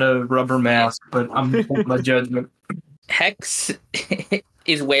police in a rubber mask, but I'm holding my judgment. Hex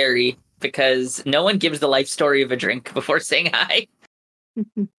is wary because no one gives the life story of a drink before saying hi.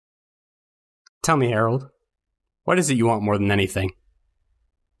 Tell me, Harold, what is it you want more than anything?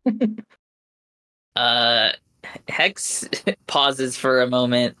 Hex pauses for a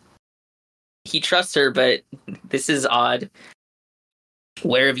moment. He trusts her, but this is odd.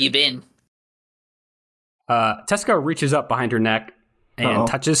 Where have you been? Tesco reaches up behind her neck and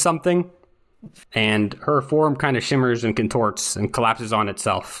touches something, and her form kind of shimmers and contorts and collapses on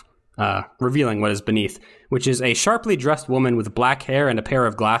itself, revealing what is beneath, which is a sharply dressed woman with black hair and a pair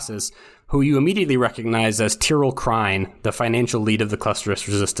of glasses, who you immediately recognize as Tyrrell Crine, the financial lead of the Clusterous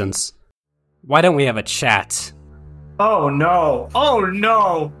Resistance. Why don't we have a chat? Oh no! Oh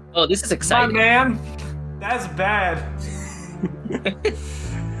no! Oh, this is exciting. My man! That's bad.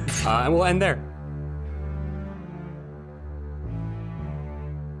 And we'll end there.